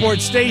Moines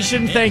Sports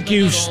Station. Thank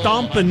you,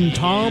 Stompin'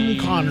 Tom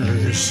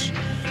Connors.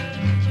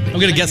 I'm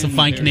going to guess a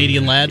fine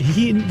Canadian lad.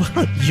 You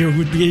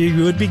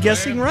would be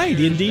guessing right.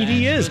 Indeed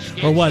he is.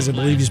 Or was. I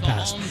believe he's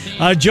passed.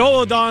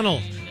 Joe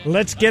O'Donnell.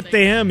 Let's get to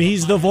him.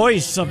 He's the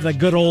voice of the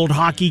good old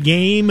hockey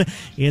game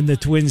in the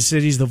Twin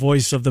Cities, the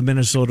voice of the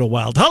Minnesota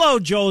Wild. Hello,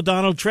 Joe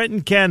O'Donnell, Trent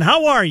and Ken.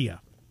 How are you?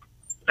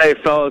 Hey,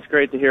 fellas.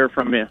 Great to hear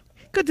from you.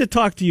 Good to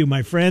talk to you,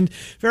 my friend.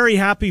 Very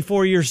happy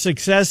for your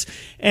success.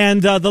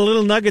 And the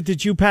little nugget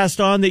that you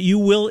passed on, that you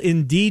will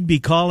indeed be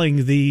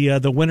calling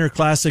the Winter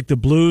Classic, the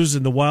Blues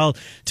and the Wild.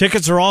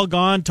 Tickets are all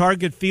gone.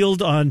 Target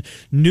Field on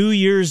New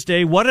Year's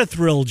Day. What a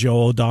thrill,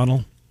 Joe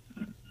O'Donnell.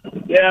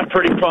 Yeah,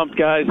 pretty pumped,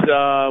 guys.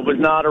 Was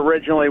not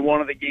originally one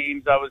of the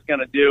games I was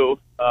going to do.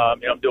 I'm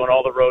doing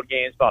all the road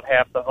games, about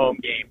half the home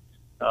games.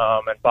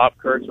 And Bob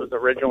Kurtz was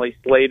originally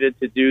slated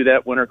to do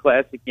that Winter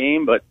Classic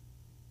game, but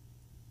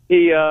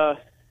he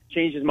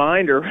changed his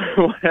mind or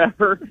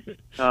whatever.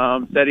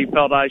 Said he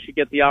felt I should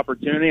get the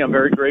opportunity. I'm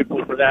very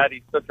grateful for that.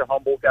 He's such a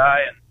humble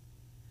guy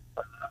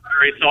and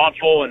very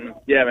thoughtful. And,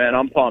 yeah, man,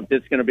 I'm pumped.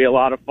 It's going to be a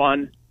lot of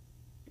fun.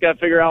 Got to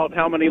figure out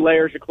how many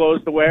layers of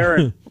clothes to wear,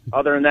 and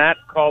other than that,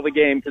 call the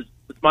game, because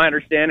it's my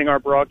understanding our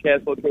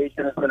broadcast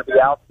location is going to be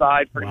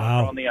outside, pretty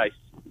much on the ice.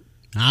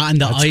 On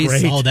the That's ice.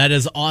 great. Oh, that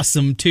is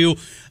awesome, too.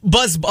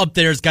 Buzz up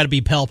there has got to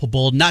be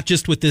palpable, not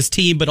just with this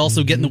team, but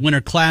also getting the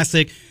Winter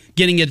Classic,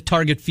 getting it at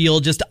Target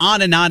Field, just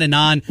on and on and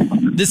on.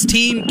 This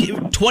team,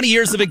 20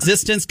 years of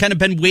existence, kind of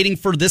been waiting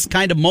for this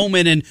kind of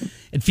moment, and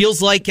it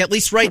feels like, at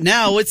least right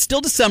now, it's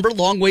still December,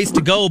 long ways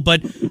to go,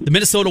 but the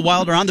Minnesota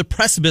Wild are on the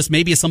precipice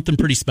maybe of something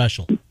pretty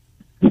special.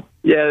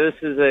 Yeah,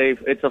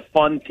 it's a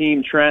fun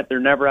team, Trent. They're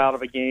never out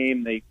of a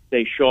game.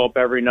 They show up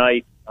every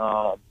night.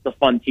 It's a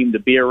fun team to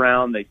be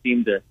around. They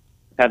seem to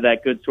have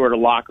that good sort of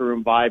locker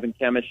room vibe and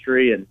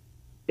chemistry, and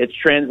it's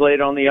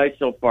translated on the ice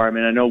so far. I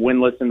mean, I know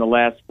winless in the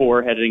last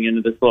 4 heading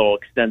into this little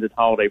extended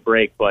holiday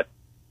break, but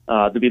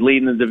to be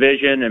leading the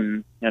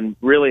division and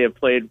really have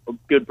played a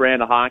good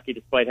brand of hockey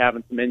despite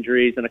having some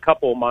injuries and a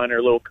couple of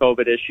minor little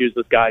COVID issues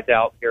with guys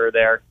out here or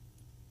there.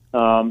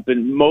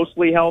 Been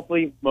mostly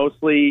healthy,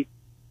 mostly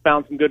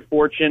found some good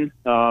fortune,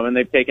 and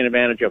they've taken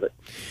advantage of it.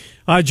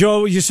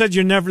 Joe, you said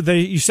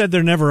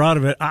they're never out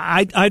of it.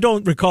 I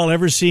don't recall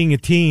ever seeing a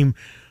team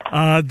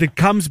that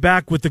comes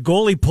back with the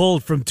goalie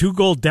pulled from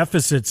 2-goal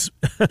deficits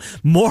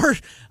more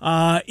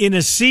in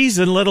a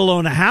season, let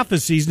alone a half a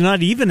season,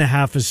 not even a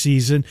half a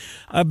season,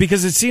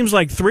 because it seems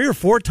like 3 or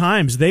 4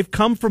 times they've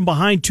come from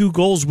behind 2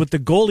 goals with the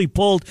goalie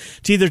pulled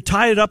to either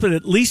tie it up and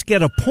at least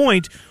get a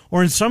point,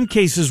 or in some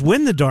cases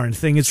win the darn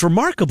thing. It's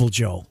remarkable,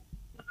 Joe.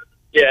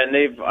 Yeah, and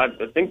I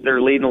think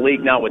they're leading the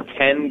league now with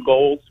 10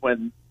 goals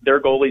when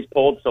their goalie's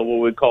pulled, so what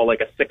we'd call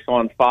like a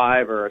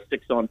 6-on-5 or a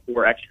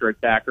 6-on-4 extra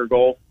attacker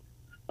goal.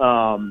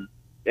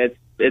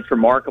 It's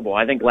remarkable.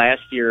 I think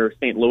last year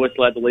St. Louis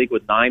led the league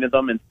with 9 of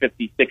them in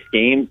 56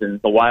 games, and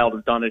the Wild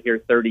have done it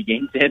here 30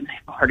 games in.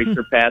 They've already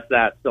surpassed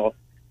that. So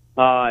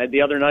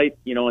The other night,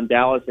 in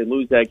Dallas, they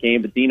lose that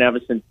game, but Dean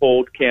Evison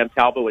pulled Cam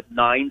Talbot with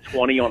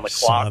 9:20 on the clock.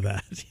 Saw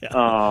that.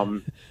 Yeah.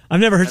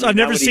 I've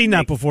never seen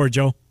that before,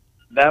 Joe.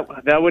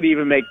 That would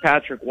even make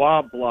Patrick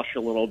Waugh blush a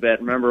little bit.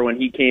 Remember when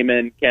he came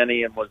in,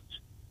 Kenny, and was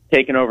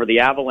taking over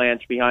the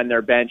Avalanche behind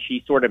their bench?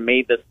 He sort of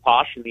made this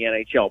posh in the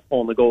NHL,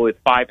 pulling the goal with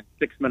 5 and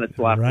 6 minutes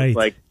left. Right. It's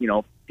like,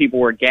 people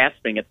were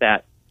gasping at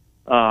that.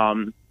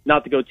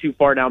 Not to go too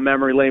far down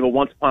memory lane, but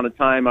once upon a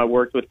time I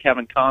worked with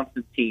Kevin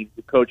Constantine,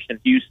 who coached in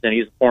Houston.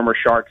 He's a former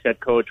Sharks head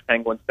coach,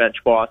 Penguins bench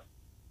boss.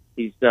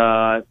 He's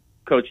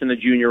coached in the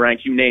junior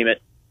ranks, you name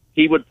it.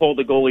 He would pull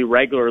the goalie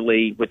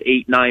regularly with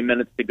 8-9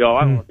 minutes to go.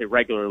 I don't want to say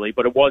regularly,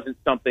 but it wasn't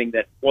something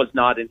that was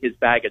not in his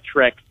bag of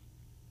tricks.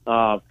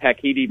 Heck,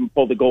 he'd even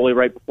pull the goalie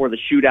right before the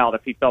shootout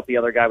if he felt the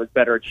other guy was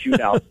better at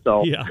shootouts.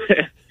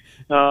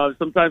 So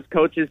sometimes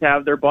coaches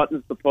have their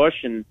buttons to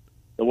push, and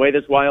the way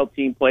this Wild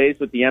team plays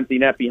with the empty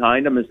net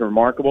behind them is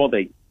remarkable.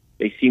 They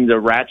seem to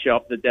ratchet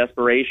up the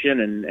desperation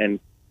and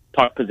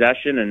puck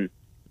possession, and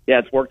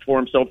it's worked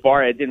for them so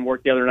far. It didn't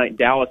work the other night in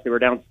Dallas. They were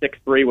down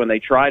 6-3 when they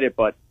tried it,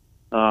 but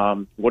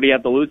what do you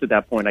have to lose at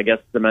that point? I guess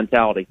the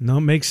mentality. No,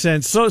 it makes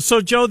sense.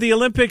 So Joe, the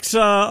Olympics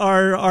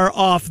are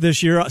off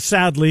this year,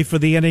 sadly, for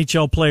the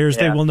NHL players.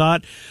 Yeah. They will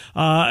not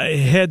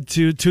head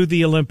to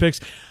the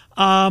Olympics.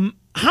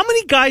 How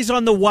many guys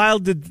on the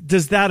Wild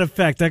does that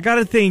affect? I got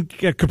to think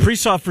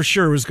Kaprizov for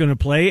sure was going to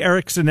play.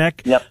 Eric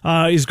Sinek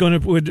is going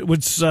to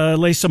would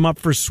lace him up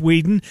for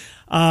Sweden.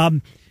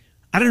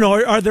 I don't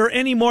know. Are there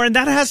any more? And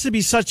that has to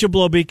be such a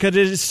blow because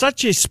it is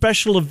such a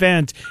special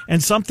event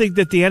and something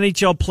that the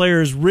NHL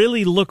players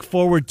really look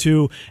forward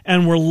to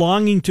and were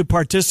longing to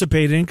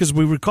participate in because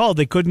we recall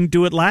they couldn't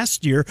do it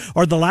last year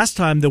or the last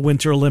time the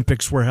Winter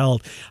Olympics were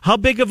held. How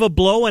big of a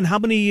blow and how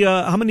many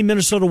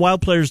Minnesota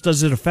Wild players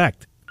does it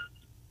affect?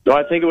 So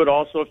I think it would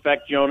also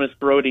affect Jonas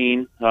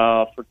Brodin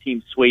for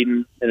Team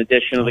Sweden, in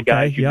addition to the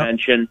guys you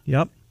mentioned.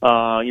 Yep.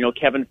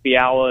 Kevin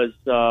Fiala is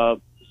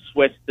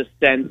Swiss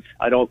descent.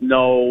 I don't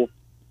know.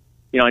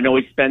 I know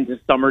he spends his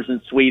summers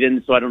in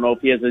Sweden, so I don't know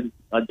if he has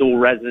a dual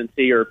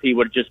residency or if he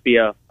would just be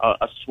a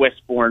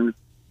Swiss-born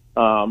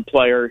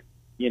player,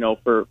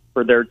 for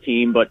their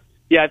team. But,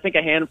 I think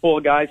a handful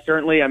of guys,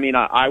 certainly. I mean,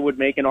 I would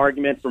make an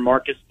argument for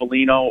Marcus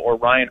Foligno or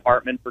Ryan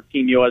Hartman for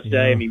Team USA.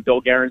 Yeah. I mean, Bill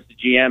Guerin's the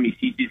GM. He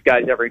sees these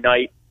guys every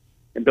night.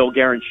 And Bill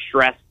Guerin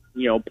stressed,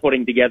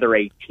 putting together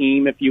a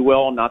team, if you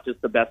will, not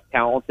just the best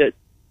talented,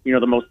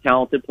 the most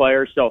talented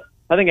players. So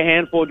I think a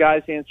handful of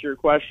guys, to answer your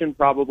question,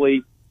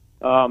 probably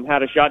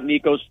had a shot.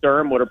 Nico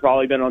Sturm would have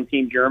probably been on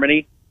Team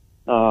Germany,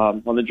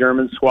 on the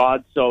German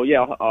squad. So,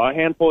 a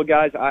handful of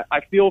guys.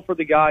 I feel for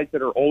the guys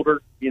that are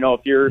older.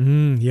 If you're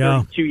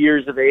 2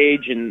 years of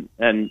age and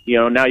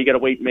now you got to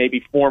wait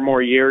maybe 4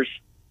 more years.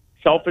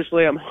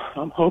 Selfishly, I'm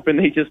hoping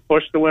they just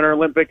push the Winter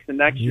Olympics and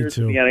next year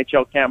so the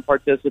NHL can't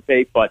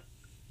participate. But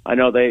I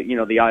know the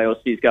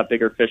IOC's got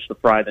bigger fish to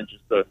fry than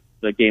just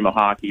the game of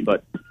hockey.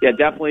 But,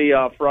 definitely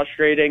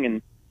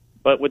frustrating.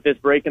 But with this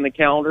break in the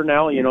calendar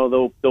now,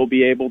 they'll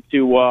be able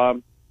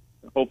to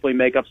hopefully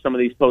make up some of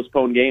these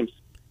postponed games.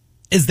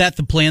 Is that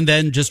the plan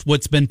then, just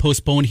what's been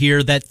postponed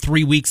here, that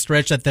 3-week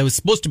stretch that was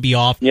supposed to be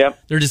off? Yeah.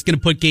 They're just going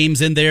to put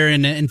games in there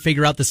and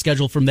figure out the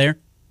schedule from there?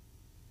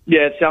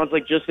 Yeah, it sounds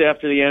like just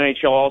after the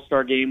NHL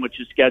All-Star Game, which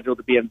is scheduled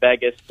to be in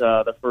Vegas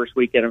the first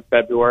weekend in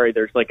February,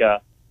 there's like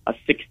a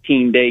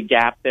 16-day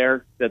gap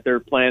there that they're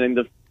planning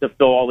to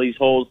fill all these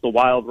holes. The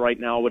Wild right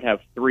now would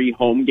have 3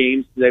 home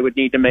games they would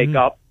need to make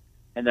up.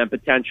 And then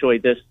potentially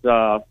this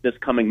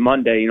coming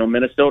Monday,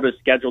 Minnesota is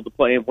scheduled to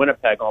play in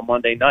Winnipeg on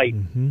Monday night.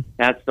 Mm-hmm.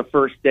 That's the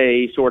first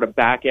day sort of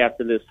back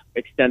after this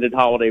extended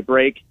holiday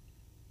break.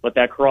 But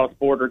that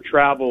cross-border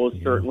travel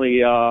is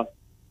certainly a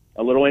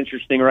little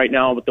interesting right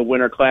now with the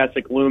Winter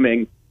Classic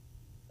looming.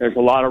 There's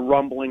a lot of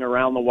rumbling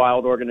around the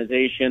Wild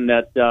organization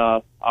that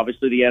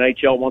obviously the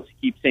NHL wants to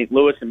keep St.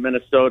 Louis and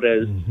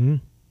Minnesota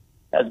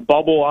as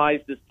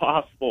bubble-ized as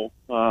possible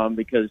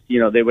because,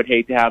 they would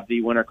hate to have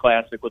the Winter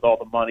Classic with all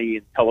the money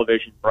and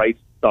television rights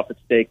and stuff at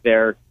stake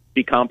there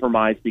be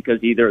compromised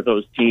because either of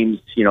those teams,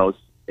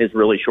 is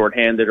really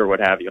shorthanded or what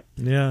have you.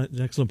 Yeah,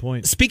 excellent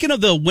point. Speaking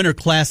of the Winter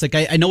Classic,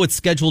 I know it's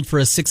scheduled for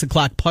a 6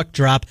 o'clock puck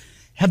drop.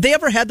 Have they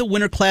ever had the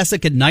Winter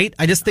Classic at night?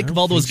 I just think of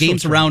all those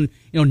games around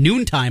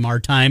noontime, our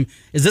time.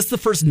 Is this the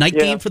first night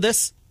game for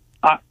this?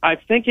 I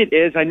think it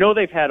is. I know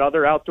they've had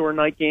other outdoor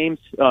night games,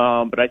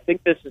 but I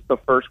think this is the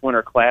first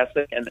Winter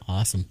Classic. And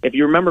awesome. If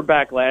you remember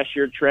back last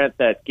year, Trent,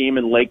 that game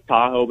in Lake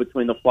Tahoe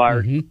between the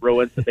Flyers and the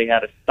Bruins that they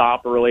had to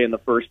stop early in the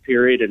first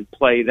period and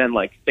play then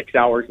like 6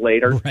 hours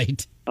later,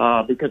 right?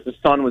 Because the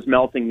sun was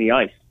melting the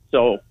ice.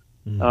 So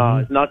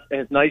it's not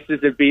as nice as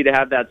it'd be to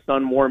have that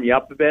sun warm you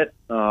up a bit.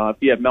 If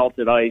you have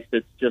melted ice,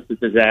 it's just a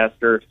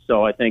disaster.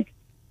 So I think,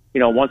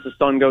 once the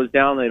sun goes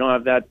down, they don't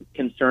have that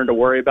concern to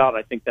worry about.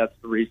 I think that's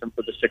the reason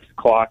for the 6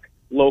 o'clock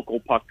local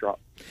puck drop.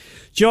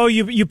 Joe,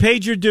 you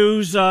paid your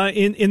dues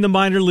in the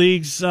minor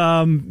leagues.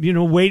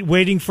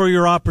 Waiting for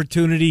your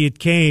opportunity. It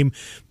came.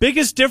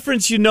 Biggest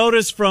difference you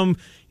noticed from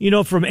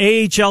from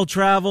AHL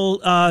travel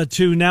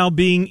to now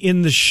being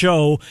in the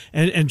show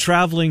and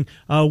traveling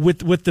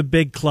with the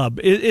big club.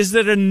 Is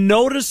there a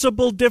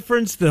noticeable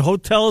difference? The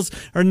hotels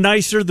are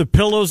nicer, the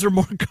pillows are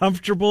more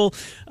comfortable.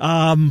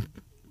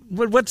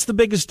 What's the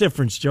biggest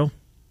difference, Joe?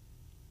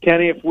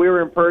 Kenny, if we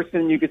were in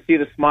person, you could see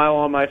the smile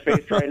on my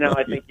face right now.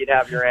 I think you'd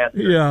have your answer.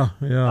 Yeah.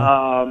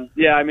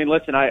 I mean,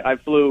 listen, I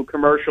flew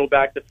commercial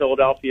back to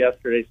Philadelphia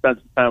yesterday, spent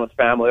some time with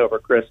family over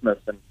Christmas,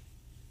 and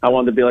I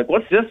wanted to be like,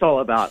 what's this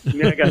all about? I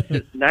mean, I got to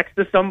sit next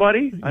to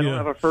somebody. I don't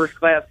have a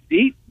first-class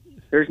seat.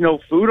 There's no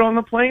food on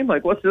the plane.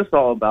 Like, what's this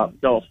all about?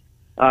 So,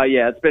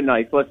 it's been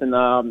nice. Listen,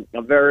 I'm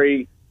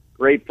very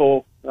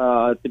grateful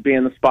to be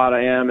in the spot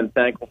I am and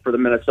thankful for the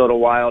Minnesota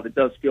Wild. It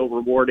does feel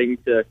rewarding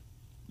to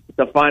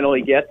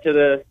finally get to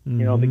the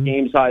the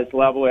game-sized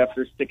level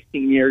after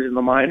 16 years in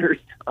the minors.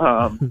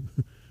 I mean,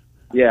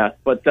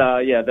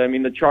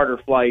 the charter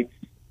flights,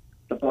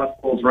 the bus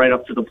pulls right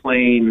up to the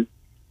plane,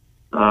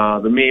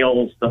 the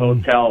meals, the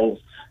hotels.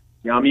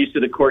 I'm used to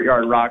the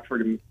Courtyard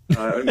Rockford,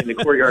 the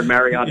Courtyard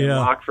Marriott in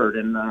Rockford,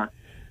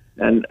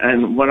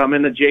 and when I'm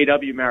in the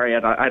JW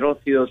Marriott, I don't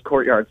see those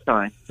Courtyard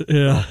signs.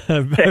 Yeah,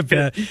 I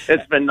bet.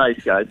 It's been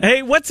nice, guys.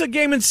 Hey, what's a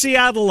game in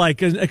Seattle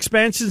like? An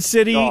expansion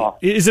city? Oh.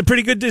 Is it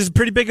pretty good? Is it a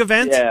pretty big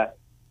event? Yeah,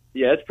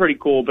 it's pretty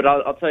cool. But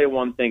I'll tell you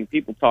one thing: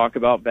 people talk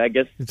about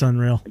Vegas. It's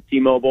unreal.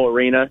 T-Mobile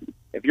Arena.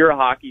 If you're a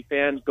hockey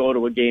fan, go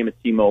to a game at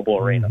T-Mobile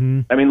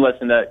Arena. I mean,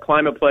 listen, the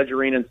Climate Pledge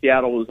Arena in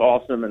Seattle was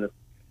awesome, and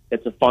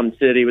it's a fun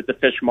city with the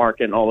fish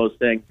market and all those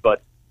things.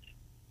 But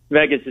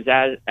Vegas is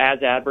as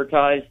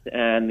advertised,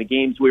 and the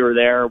games we were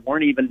there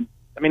weren't even,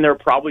 I mean, they were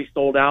probably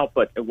sold out,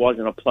 but it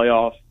wasn't a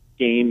playoff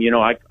game.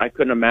 I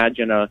couldn't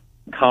imagine a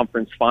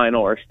conference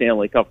final or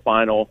Stanley Cup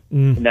final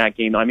in that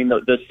game. I mean,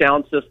 the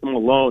sound system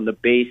alone, the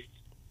bass,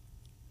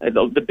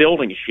 the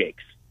building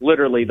shakes.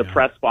 Literally, the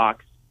press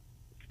box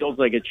feels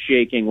like it's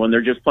shaking when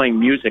they're just playing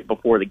music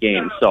before the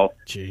game. So,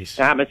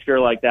 atmosphere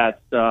like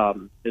that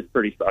is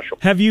pretty special.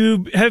 Have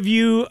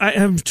you?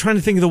 I'm trying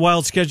to think of the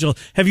Wild schedule.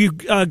 Have you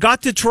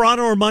got to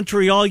Toronto or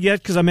Montreal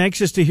yet? Because I'm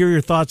anxious to hear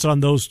your thoughts on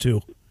those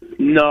two.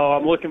 No,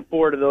 I'm looking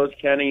forward to those,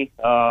 Kenny.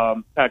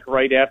 Heck,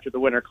 right after the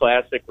Winter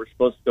Classic, we're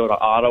supposed to go to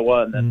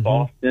Ottawa and then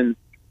Boston.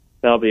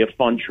 That'll be a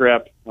fun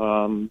trip.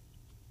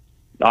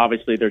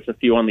 Obviously, there's a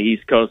few on the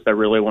East Coast I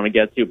really want to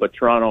get to, but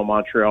Toronto and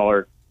Montreal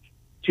are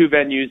two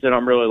venues that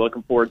I'm really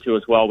looking forward to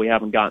as well. We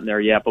haven't gotten there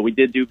yet, but we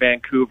did do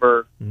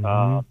Vancouver.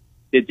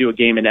 Did do a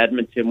game in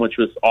Edmonton, which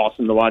was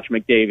awesome to watch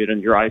McDavid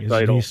and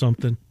Draisaitl.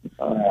 Something.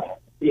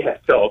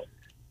 So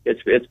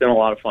it's been a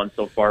lot of fun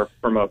so far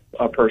from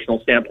a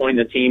personal standpoint.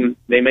 The team,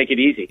 they make it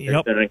easy.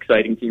 It's been an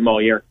exciting team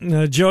all year.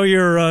 Joe,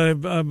 you're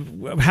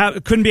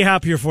couldn't be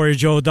happier for you,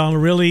 Joe O'Donnell.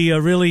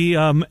 Really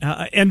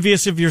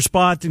envious of your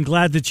spot and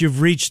glad that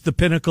you've reached the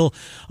pinnacle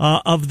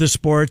of the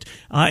sport.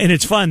 And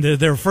it's fun.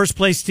 They're a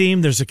first-place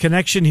team. There's a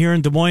connection here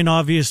in Des Moines,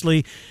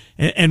 obviously.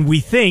 And we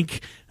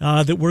think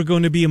that we're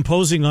going to be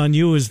imposing on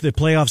you as the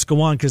playoffs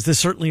go on, because this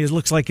certainly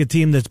looks like a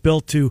team that's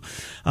built to.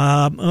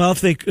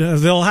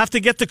 If they'll have to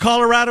get to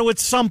Colorado at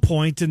some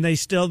point, and they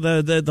still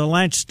the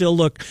Lanch still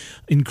look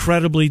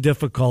incredibly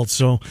difficult.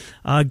 So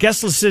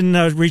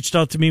Gesselson reached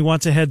out to me,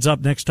 wants a heads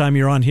up next time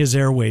you're on his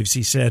airwaves.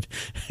 He said,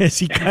 as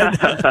he kind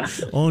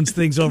of owns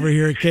things over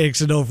here at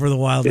KXNO for the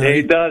Wild. Yeah,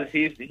 he does.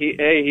 He's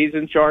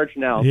in charge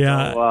now.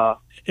 Yeah, so,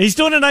 he's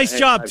doing a nice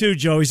job too,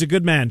 Joe. He's a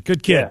good man,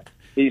 good kid. Yeah.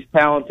 He's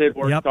talented,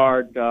 works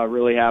hard,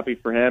 really happy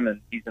for him, and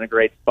he's in a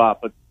great spot.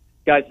 But,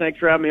 guys, thanks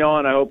for having me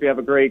on. I hope you have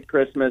a great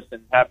Christmas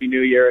and Happy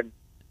New Year. And,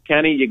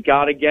 Kenny, you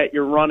got to get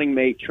your running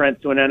mate,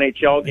 Trent, to an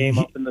NHL game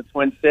up in the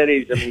Twin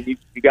Cities. I mean,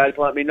 you guys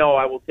let me know.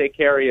 I will take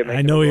care of you.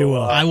 I know you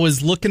will. I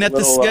was looking at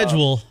the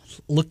schedule,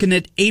 looking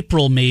at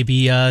April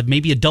maybe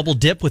a double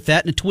dip with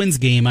that in a Twins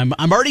game. I'm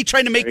already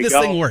trying to make this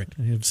thing work.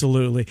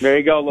 Absolutely. There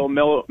you go, a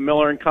little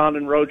Miller and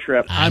Condon road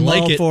trip. I'm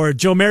all for it.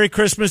 Joe, Merry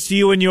Christmas to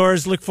you and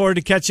yours. Look forward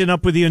to catching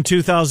up with you in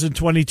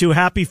 2022.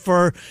 Happy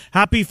for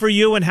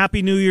you and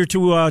Happy New Year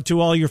to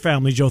all your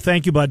family, Joe.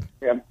 Thank you, bud.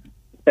 Yeah.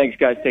 Thanks,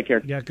 guys. Take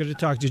care. Yeah, good to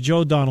talk to you. Joe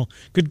O'Donnell,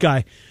 good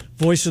guy.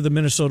 Voice of the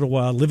Minnesota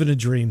Wild, living a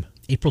dream.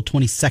 April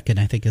 22nd,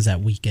 I think, is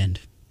that weekend.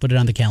 Put it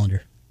on the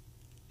calendar.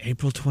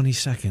 April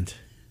 22nd. I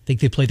think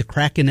they play the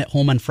Kraken at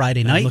home on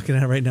Friday night. I'm looking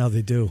at it right now,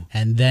 they do.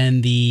 And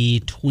then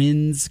the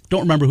Twins,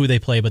 don't remember who they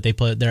play, but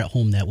they're at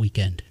home that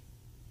weekend.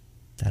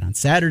 Is that on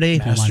Saturday?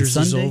 Masters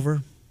home on Sunday. Is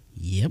over.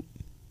 Yep.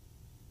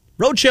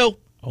 Roadshow.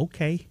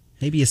 Okay.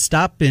 Maybe a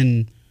stop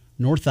in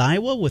North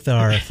Iowa with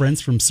our friends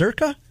from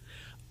Circa.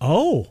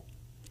 Oh.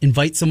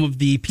 Invite some of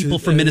the people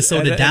from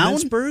Minnesota down.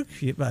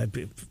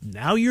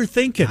 Now you're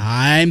thinking.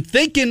 I'm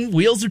thinking.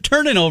 Wheels are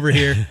turning over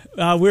here.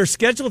 We're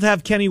scheduled to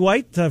have Kenny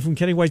White from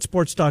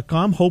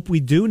KennyWhiteSports.com. Hope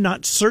we do.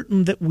 Not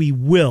certain that we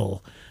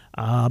will.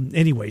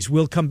 Anyways,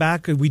 we'll come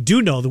back. We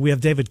do know that we have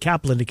David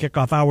Kaplan to kick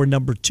off hour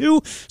number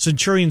 2.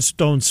 Centurion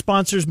Stone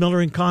sponsors Miller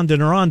and Condon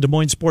are on Des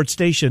Moines Sports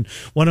Station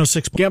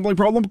 106. Gambling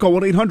problem?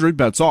 Call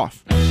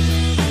 1-800-BETS-OFF.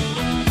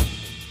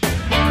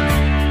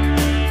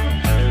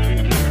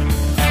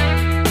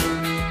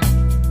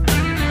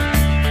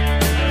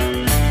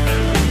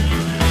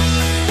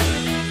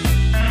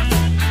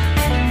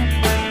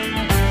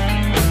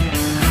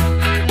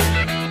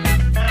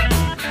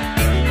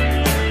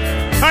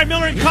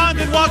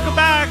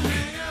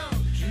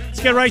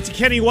 get right to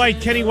Kenny White,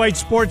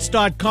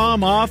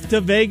 KennyWhiteSports.com. Off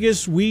to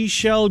Vegas we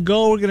shall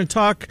go. We're going to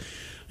talk,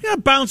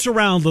 bounce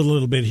around a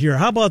little bit here.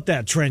 How about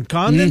that, Trent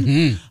Condon?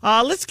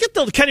 Mm-hmm. Let's get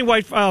to Kenny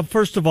White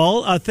first of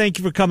all. Thank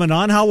you for coming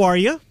on. How are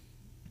you?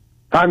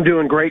 I'm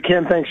doing great,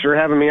 Ken. Thanks for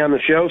having me on the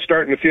show.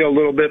 Starting to feel a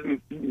little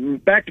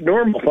bit back to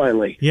normal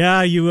finally.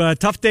 Yeah,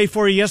 tough day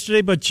for you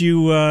yesterday, but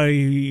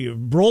you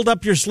rolled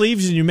up your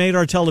sleeves and you made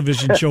our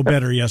television show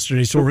better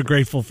yesterday. So we're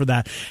grateful for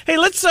that. Hey,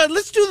 let's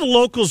do the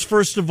locals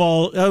first of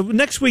all.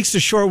 Next week's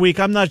a short week.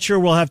 I'm not sure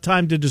we'll have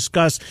time to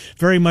discuss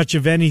very much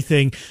of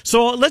anything.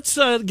 So let's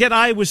get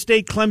Iowa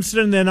State,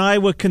 Clemson, and then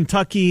Iowa,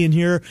 Kentucky in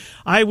here.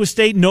 Iowa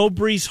State, no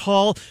Breece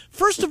Hall.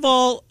 First of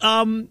all,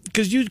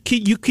 because you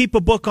keep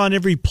a book on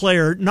every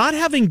player,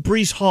 not having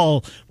Breece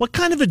Hall, what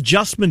kind of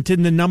adjustment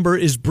in the number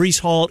is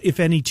Breece Hall, if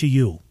any, to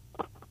you?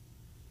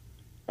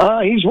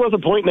 He's worth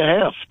 1.5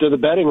 points to the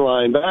betting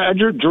line. But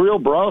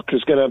Jabril Brock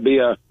is going to be,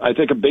 I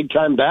think, a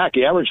big-time back.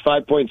 He averaged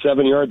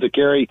 5.7 yards a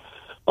carry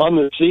on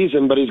the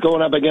season, but he's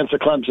going up against a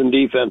Clemson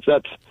defense.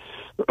 That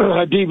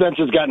defense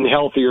has gotten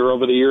healthier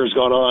over the years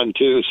gone on,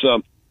 too.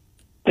 So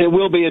it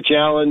will be a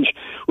challenge.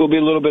 Will be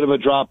a little bit of a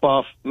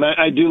drop-off.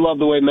 I do love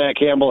the way Matt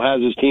Campbell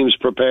has his teams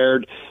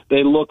prepared.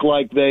 They look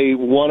like they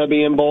want to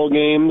be in bowl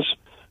games.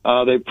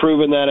 They've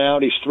proven that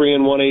out. He's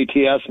 3-1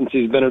 ATS since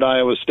he's been at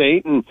Iowa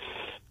State. And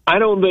I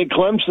don't think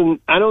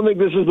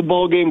this is the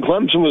bowl game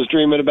Clemson was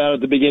dreaming about at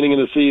the beginning of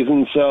the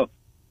season. So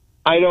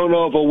I don't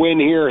know if a win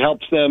here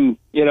helps them,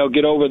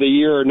 get over the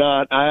year or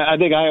not. I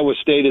think Iowa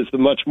State is the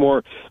much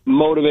more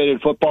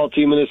motivated football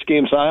team in this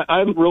game. So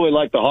I really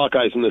like the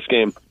Hawkeyes in this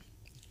game.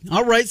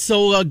 All right,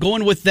 so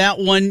going with that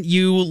one,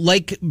 you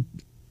like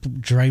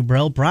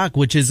Jabril Brock,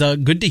 which is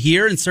good to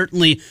hear, and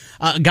certainly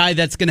a guy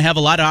that's going to have a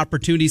lot of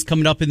opportunities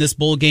coming up in this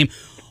bowl game.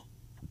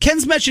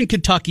 Ken's mentioned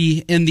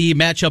Kentucky in the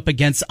matchup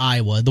against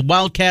Iowa. The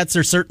Wildcats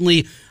are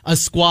certainly a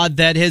squad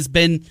that has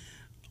been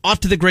off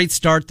to the great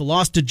start, the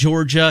loss to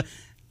Georgia,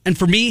 and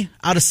for me,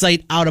 out of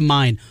sight, out of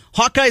mind.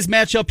 Hawkeyes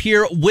matchup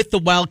here with the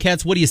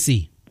Wildcats, what do you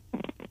see?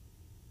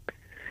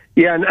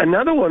 Yeah,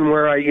 another one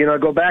where I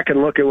go back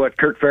and look at what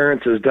Kirk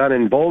Ferentz has done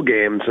in bowl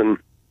games, and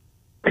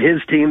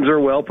his teams are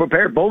well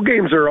prepared. Bowl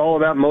games are all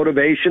about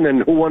motivation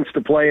and who wants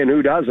to play and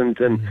who doesn't,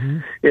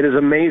 and It is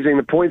amazing.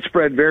 The point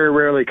spread very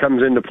rarely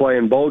comes into play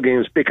in bowl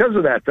games because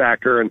of that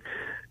factor. And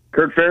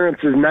Kirk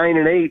Ferentz is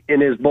 9-8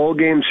 in his bowl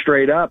games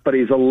straight up, but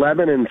he's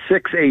 11-6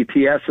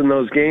 ATS in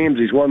those games.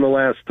 He's won the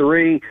last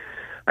 3.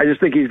 I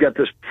just think he's got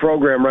this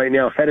program right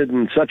now headed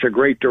in such a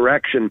great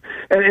direction.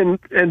 And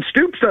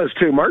Stoops does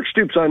too. Mark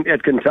Stoops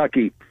at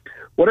Kentucky.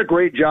 What a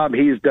great job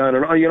he's done.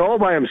 And all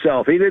by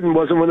himself. He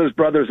wasn't with his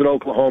brothers at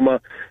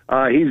Oklahoma.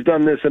 He's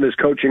done this in his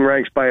coaching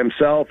ranks by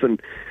himself,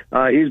 and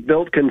he's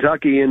built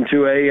Kentucky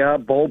into a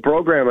bowl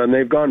program, and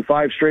they've gone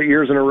 5 straight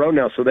years in a row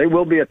now. So they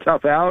will be a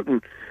tough out,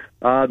 and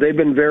they've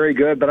been very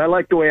good. But I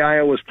like the way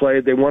Iowa's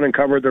played. They won and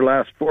covered their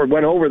last 4,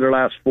 went over their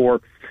last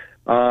 4.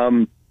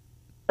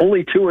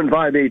 Only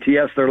 2-5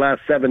 ATS their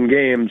last 7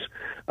 games,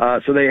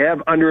 so they have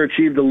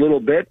underachieved a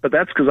little bit. But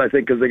that's because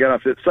they got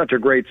off to such a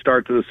great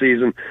start to the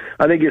season.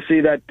 I think you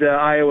see that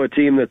Iowa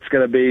team that's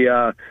going to be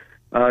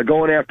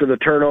going after the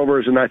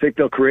turnovers, and I think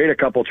they'll create a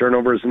couple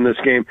turnovers in this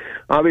game.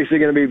 Obviously,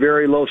 going to be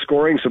very low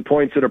scoring, so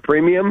points at a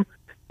premium.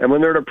 And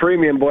when they're at a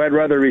premium, boy, I'd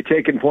rather be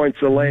taking points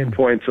than laying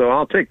points. So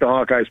I'll take the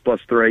Hawkeyes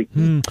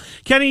 +3.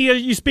 Kenny,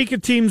 you speak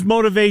of teams'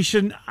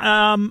 motivation.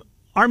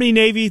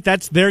 Army-Navy,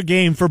 that's their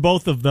game for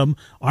both of them.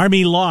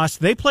 Army lost.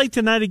 They play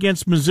tonight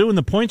against Mizzou, and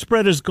the point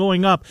spread is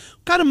going up.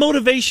 What kind of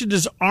motivation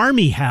does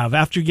Army have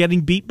after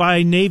getting beat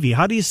by Navy?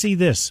 How do you see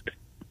this?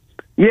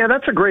 Yeah,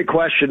 that's a great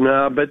question.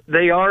 But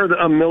they are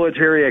a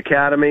military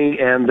academy,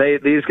 and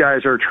these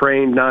guys are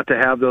trained not to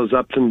have those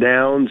ups and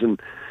downs,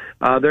 and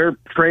they're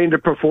trained to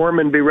perform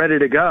and be ready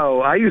to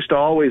go. I used to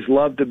always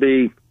but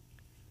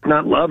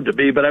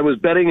I was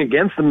betting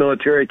against the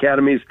military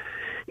academies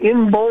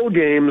in bowl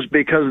games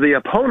because the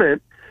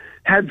opponent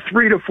had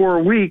 3 to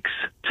 4 weeks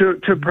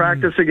to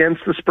practice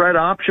against the spread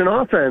option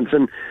offense.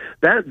 And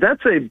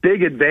that's a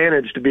big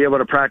advantage to be able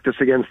to practice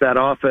against that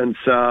offense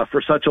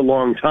for such a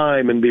long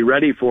time and be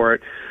ready for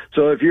it.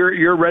 So if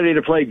you're ready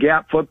to play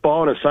gap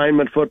football and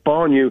assignment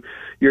football and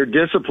you're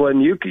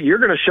disciplined, you're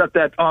going to shut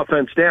that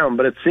offense down.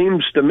 But it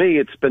seems to me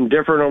it's been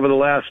different over the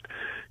last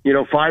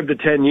 5 to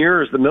 10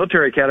 years. The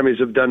military academies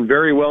have done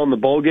very well in the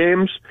bowl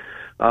games.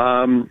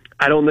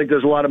 I don't think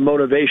there's a lot of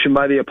motivation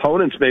by the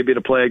opponents maybe to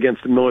play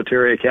against the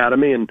military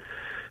academy, and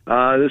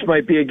this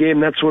might be a game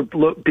that's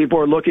what people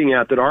are looking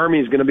at, that Army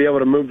is going to be able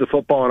to move the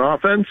football on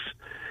offense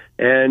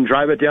and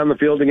drive it down the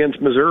field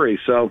against Missouri.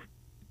 So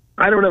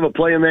I don't have a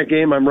play in that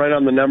game. I'm right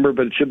on the number,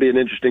 but it should be an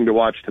interesting to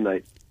watch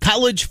tonight.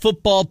 College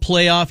football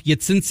playoff, you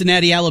get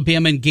Cincinnati,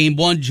 Alabama in game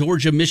 1,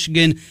 Georgia,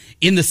 Michigan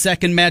in the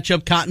second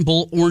matchup, Cotton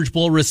Bowl, Orange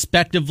Bowl,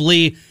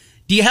 respectively.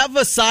 Do you have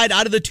a side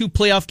out of the 2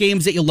 playoff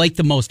games that you like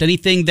the most?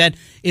 Anything that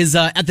is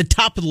at the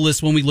top of the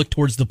list when we look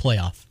towards the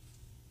playoff?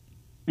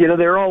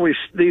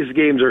 These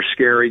games are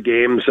scary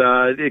games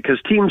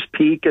because teams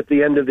peak at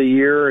the end of the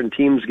year and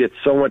teams get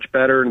so much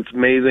better, and it's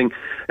amazing.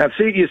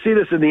 You see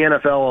this in the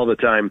NFL all the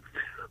time.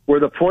 where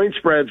the point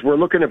spreads, we're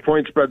looking at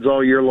point spreads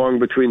all year long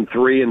between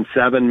 3 and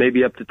 7,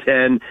 maybe up to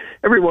 10.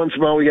 Every once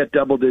in a while we get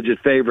double-digit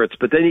favorites.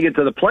 But then you get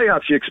to the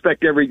playoffs, you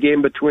expect every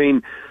game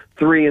between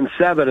 3 and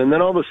 7. And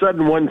then all of a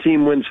sudden one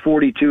team wins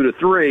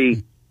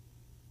 42-3.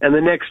 And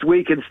the next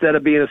week, instead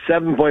of being a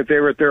 7-point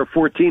favorite, they're a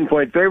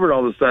 14-point favorite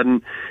all of a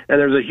sudden. And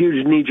there's a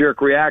huge knee-jerk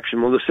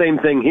reaction. Well, the same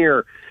thing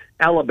here.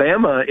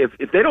 Alabama,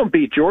 if they don't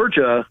beat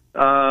Georgia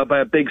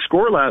by a big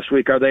score last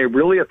week, are they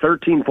really a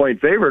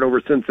 13-point favorite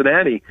over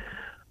Cincinnati?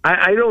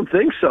 I don't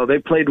think so. They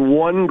played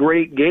one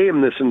great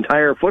game this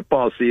entire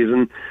football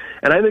season,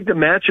 and I think the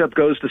matchup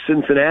goes to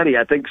Cincinnati.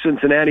 I think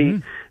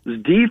Cincinnati's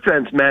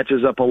defense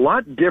matches up a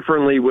lot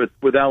differently with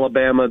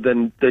Alabama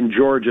than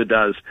Georgia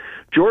does.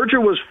 Georgia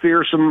was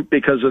fearsome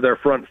because of their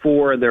front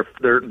four and their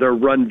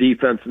run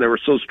defense, and they were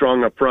so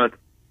strong up front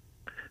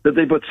that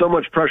they put so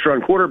much pressure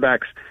on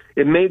quarterbacks.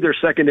 It made their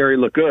secondary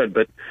look good,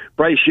 but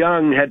Bryce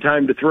Young had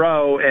time to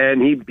throw,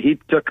 and he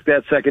took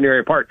that secondary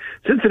apart.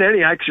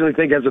 Cincinnati, I actually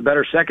think, has a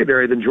better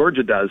secondary than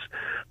Georgia does.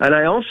 And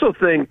I also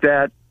think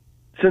that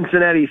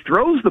Cincinnati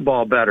throws the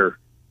ball better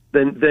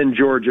than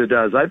Georgia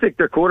does. I think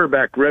their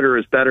quarterback, Ritter,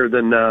 is better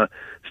than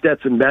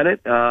Stetson Bennett.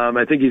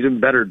 I think he's a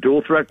better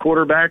dual-threat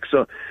quarterback.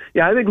 So,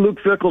 yeah, I think Luke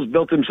Fickell's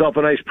built himself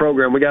a nice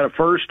program. We got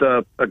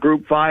a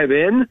Group 5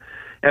 in.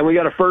 And we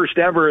got a first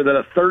ever that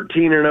a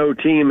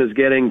 13-0 team is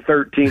getting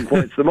 13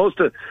 points. The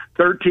most a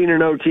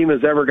 13-0 team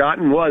has ever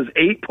gotten was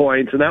 8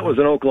 points, and that was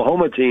an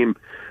Oklahoma team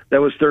that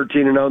was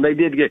 13-0. And they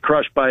did get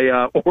crushed by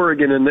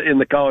Oregon in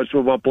the college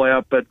football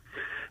playoff, but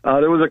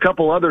there was a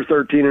couple other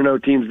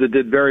 13-0 teams that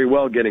did very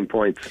well getting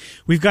points.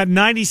 We've got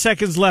 90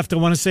 seconds left. I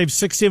want to save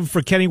 60 of them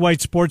for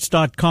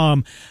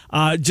KennyWhiteSports.com.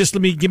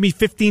 Give me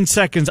 15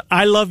 seconds.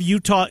 I love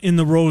Utah in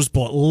the Rose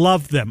Bowl.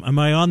 Love them. Am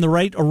I on the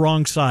right or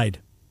wrong side?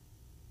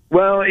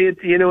 Well, it's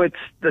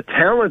the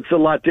talent's a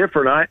lot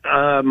different.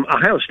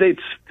 Ohio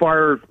State's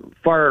far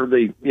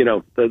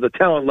the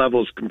talent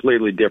level is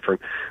completely different.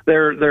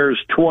 There's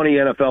 20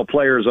 NFL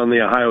players on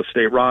the Ohio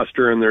State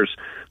roster, and there's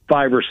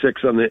 5 or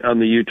 6 on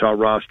the Utah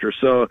roster.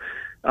 So,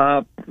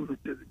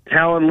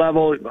 talent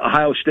level,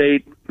 Ohio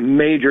State,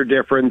 major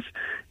difference.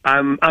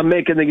 I'm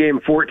making the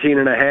game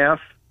 14.5.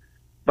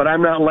 But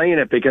I'm not laying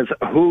it because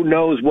who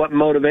knows what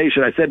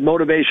motivation. I said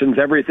motivation's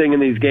everything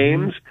in these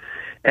games.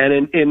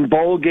 And in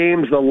bowl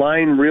games, the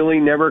line really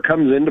never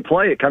comes into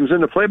play. It comes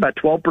into play about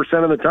 12%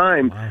 of the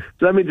time. Wow.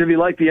 So that means if you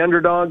like the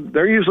underdog,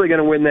 they're usually going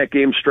to win that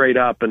game straight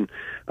up. And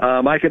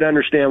I could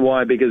understand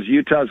why, because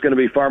Utah's going to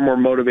be far more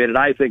motivated,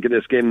 I think, in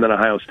this game than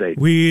Ohio State.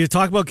 We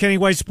talk about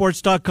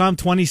KennyWhiteSports.com,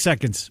 20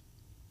 seconds.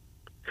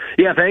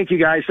 Yeah, thank you,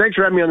 guys. Thanks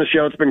for having me on the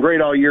show. It's been great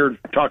all year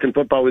talking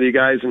football with you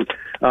guys, and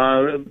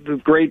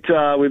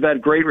we've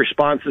had great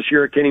response this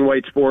year at Kenny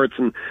White Sports,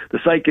 and the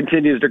site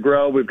continues to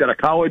grow. We've got a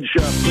college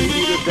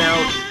preview that's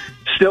out,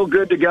 still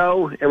good to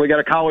go, and we got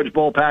a college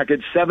bowl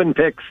package, 7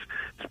 picks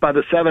by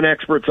the 7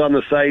 experts on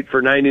the site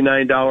for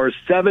 $99,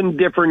 7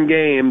 different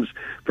games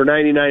for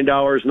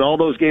 $99, and all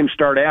those games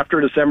start after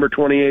December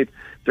 28th.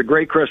 It's a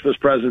great Christmas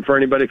present for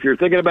anybody. If you're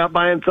thinking about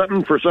buying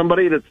something for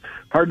somebody that's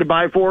hard to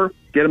buy for,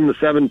 get them the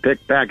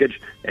 7-pick package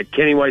at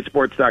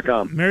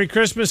KennyWhiteSports.com. Merry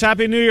Christmas.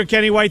 Happy New Year,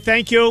 Kenny White.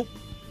 Thank you.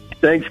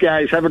 Thanks,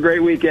 guys. Have a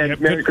great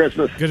weekend. Merry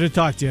Christmas. Good to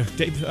talk to you.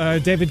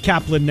 David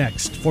Kaplan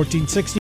next, 1460.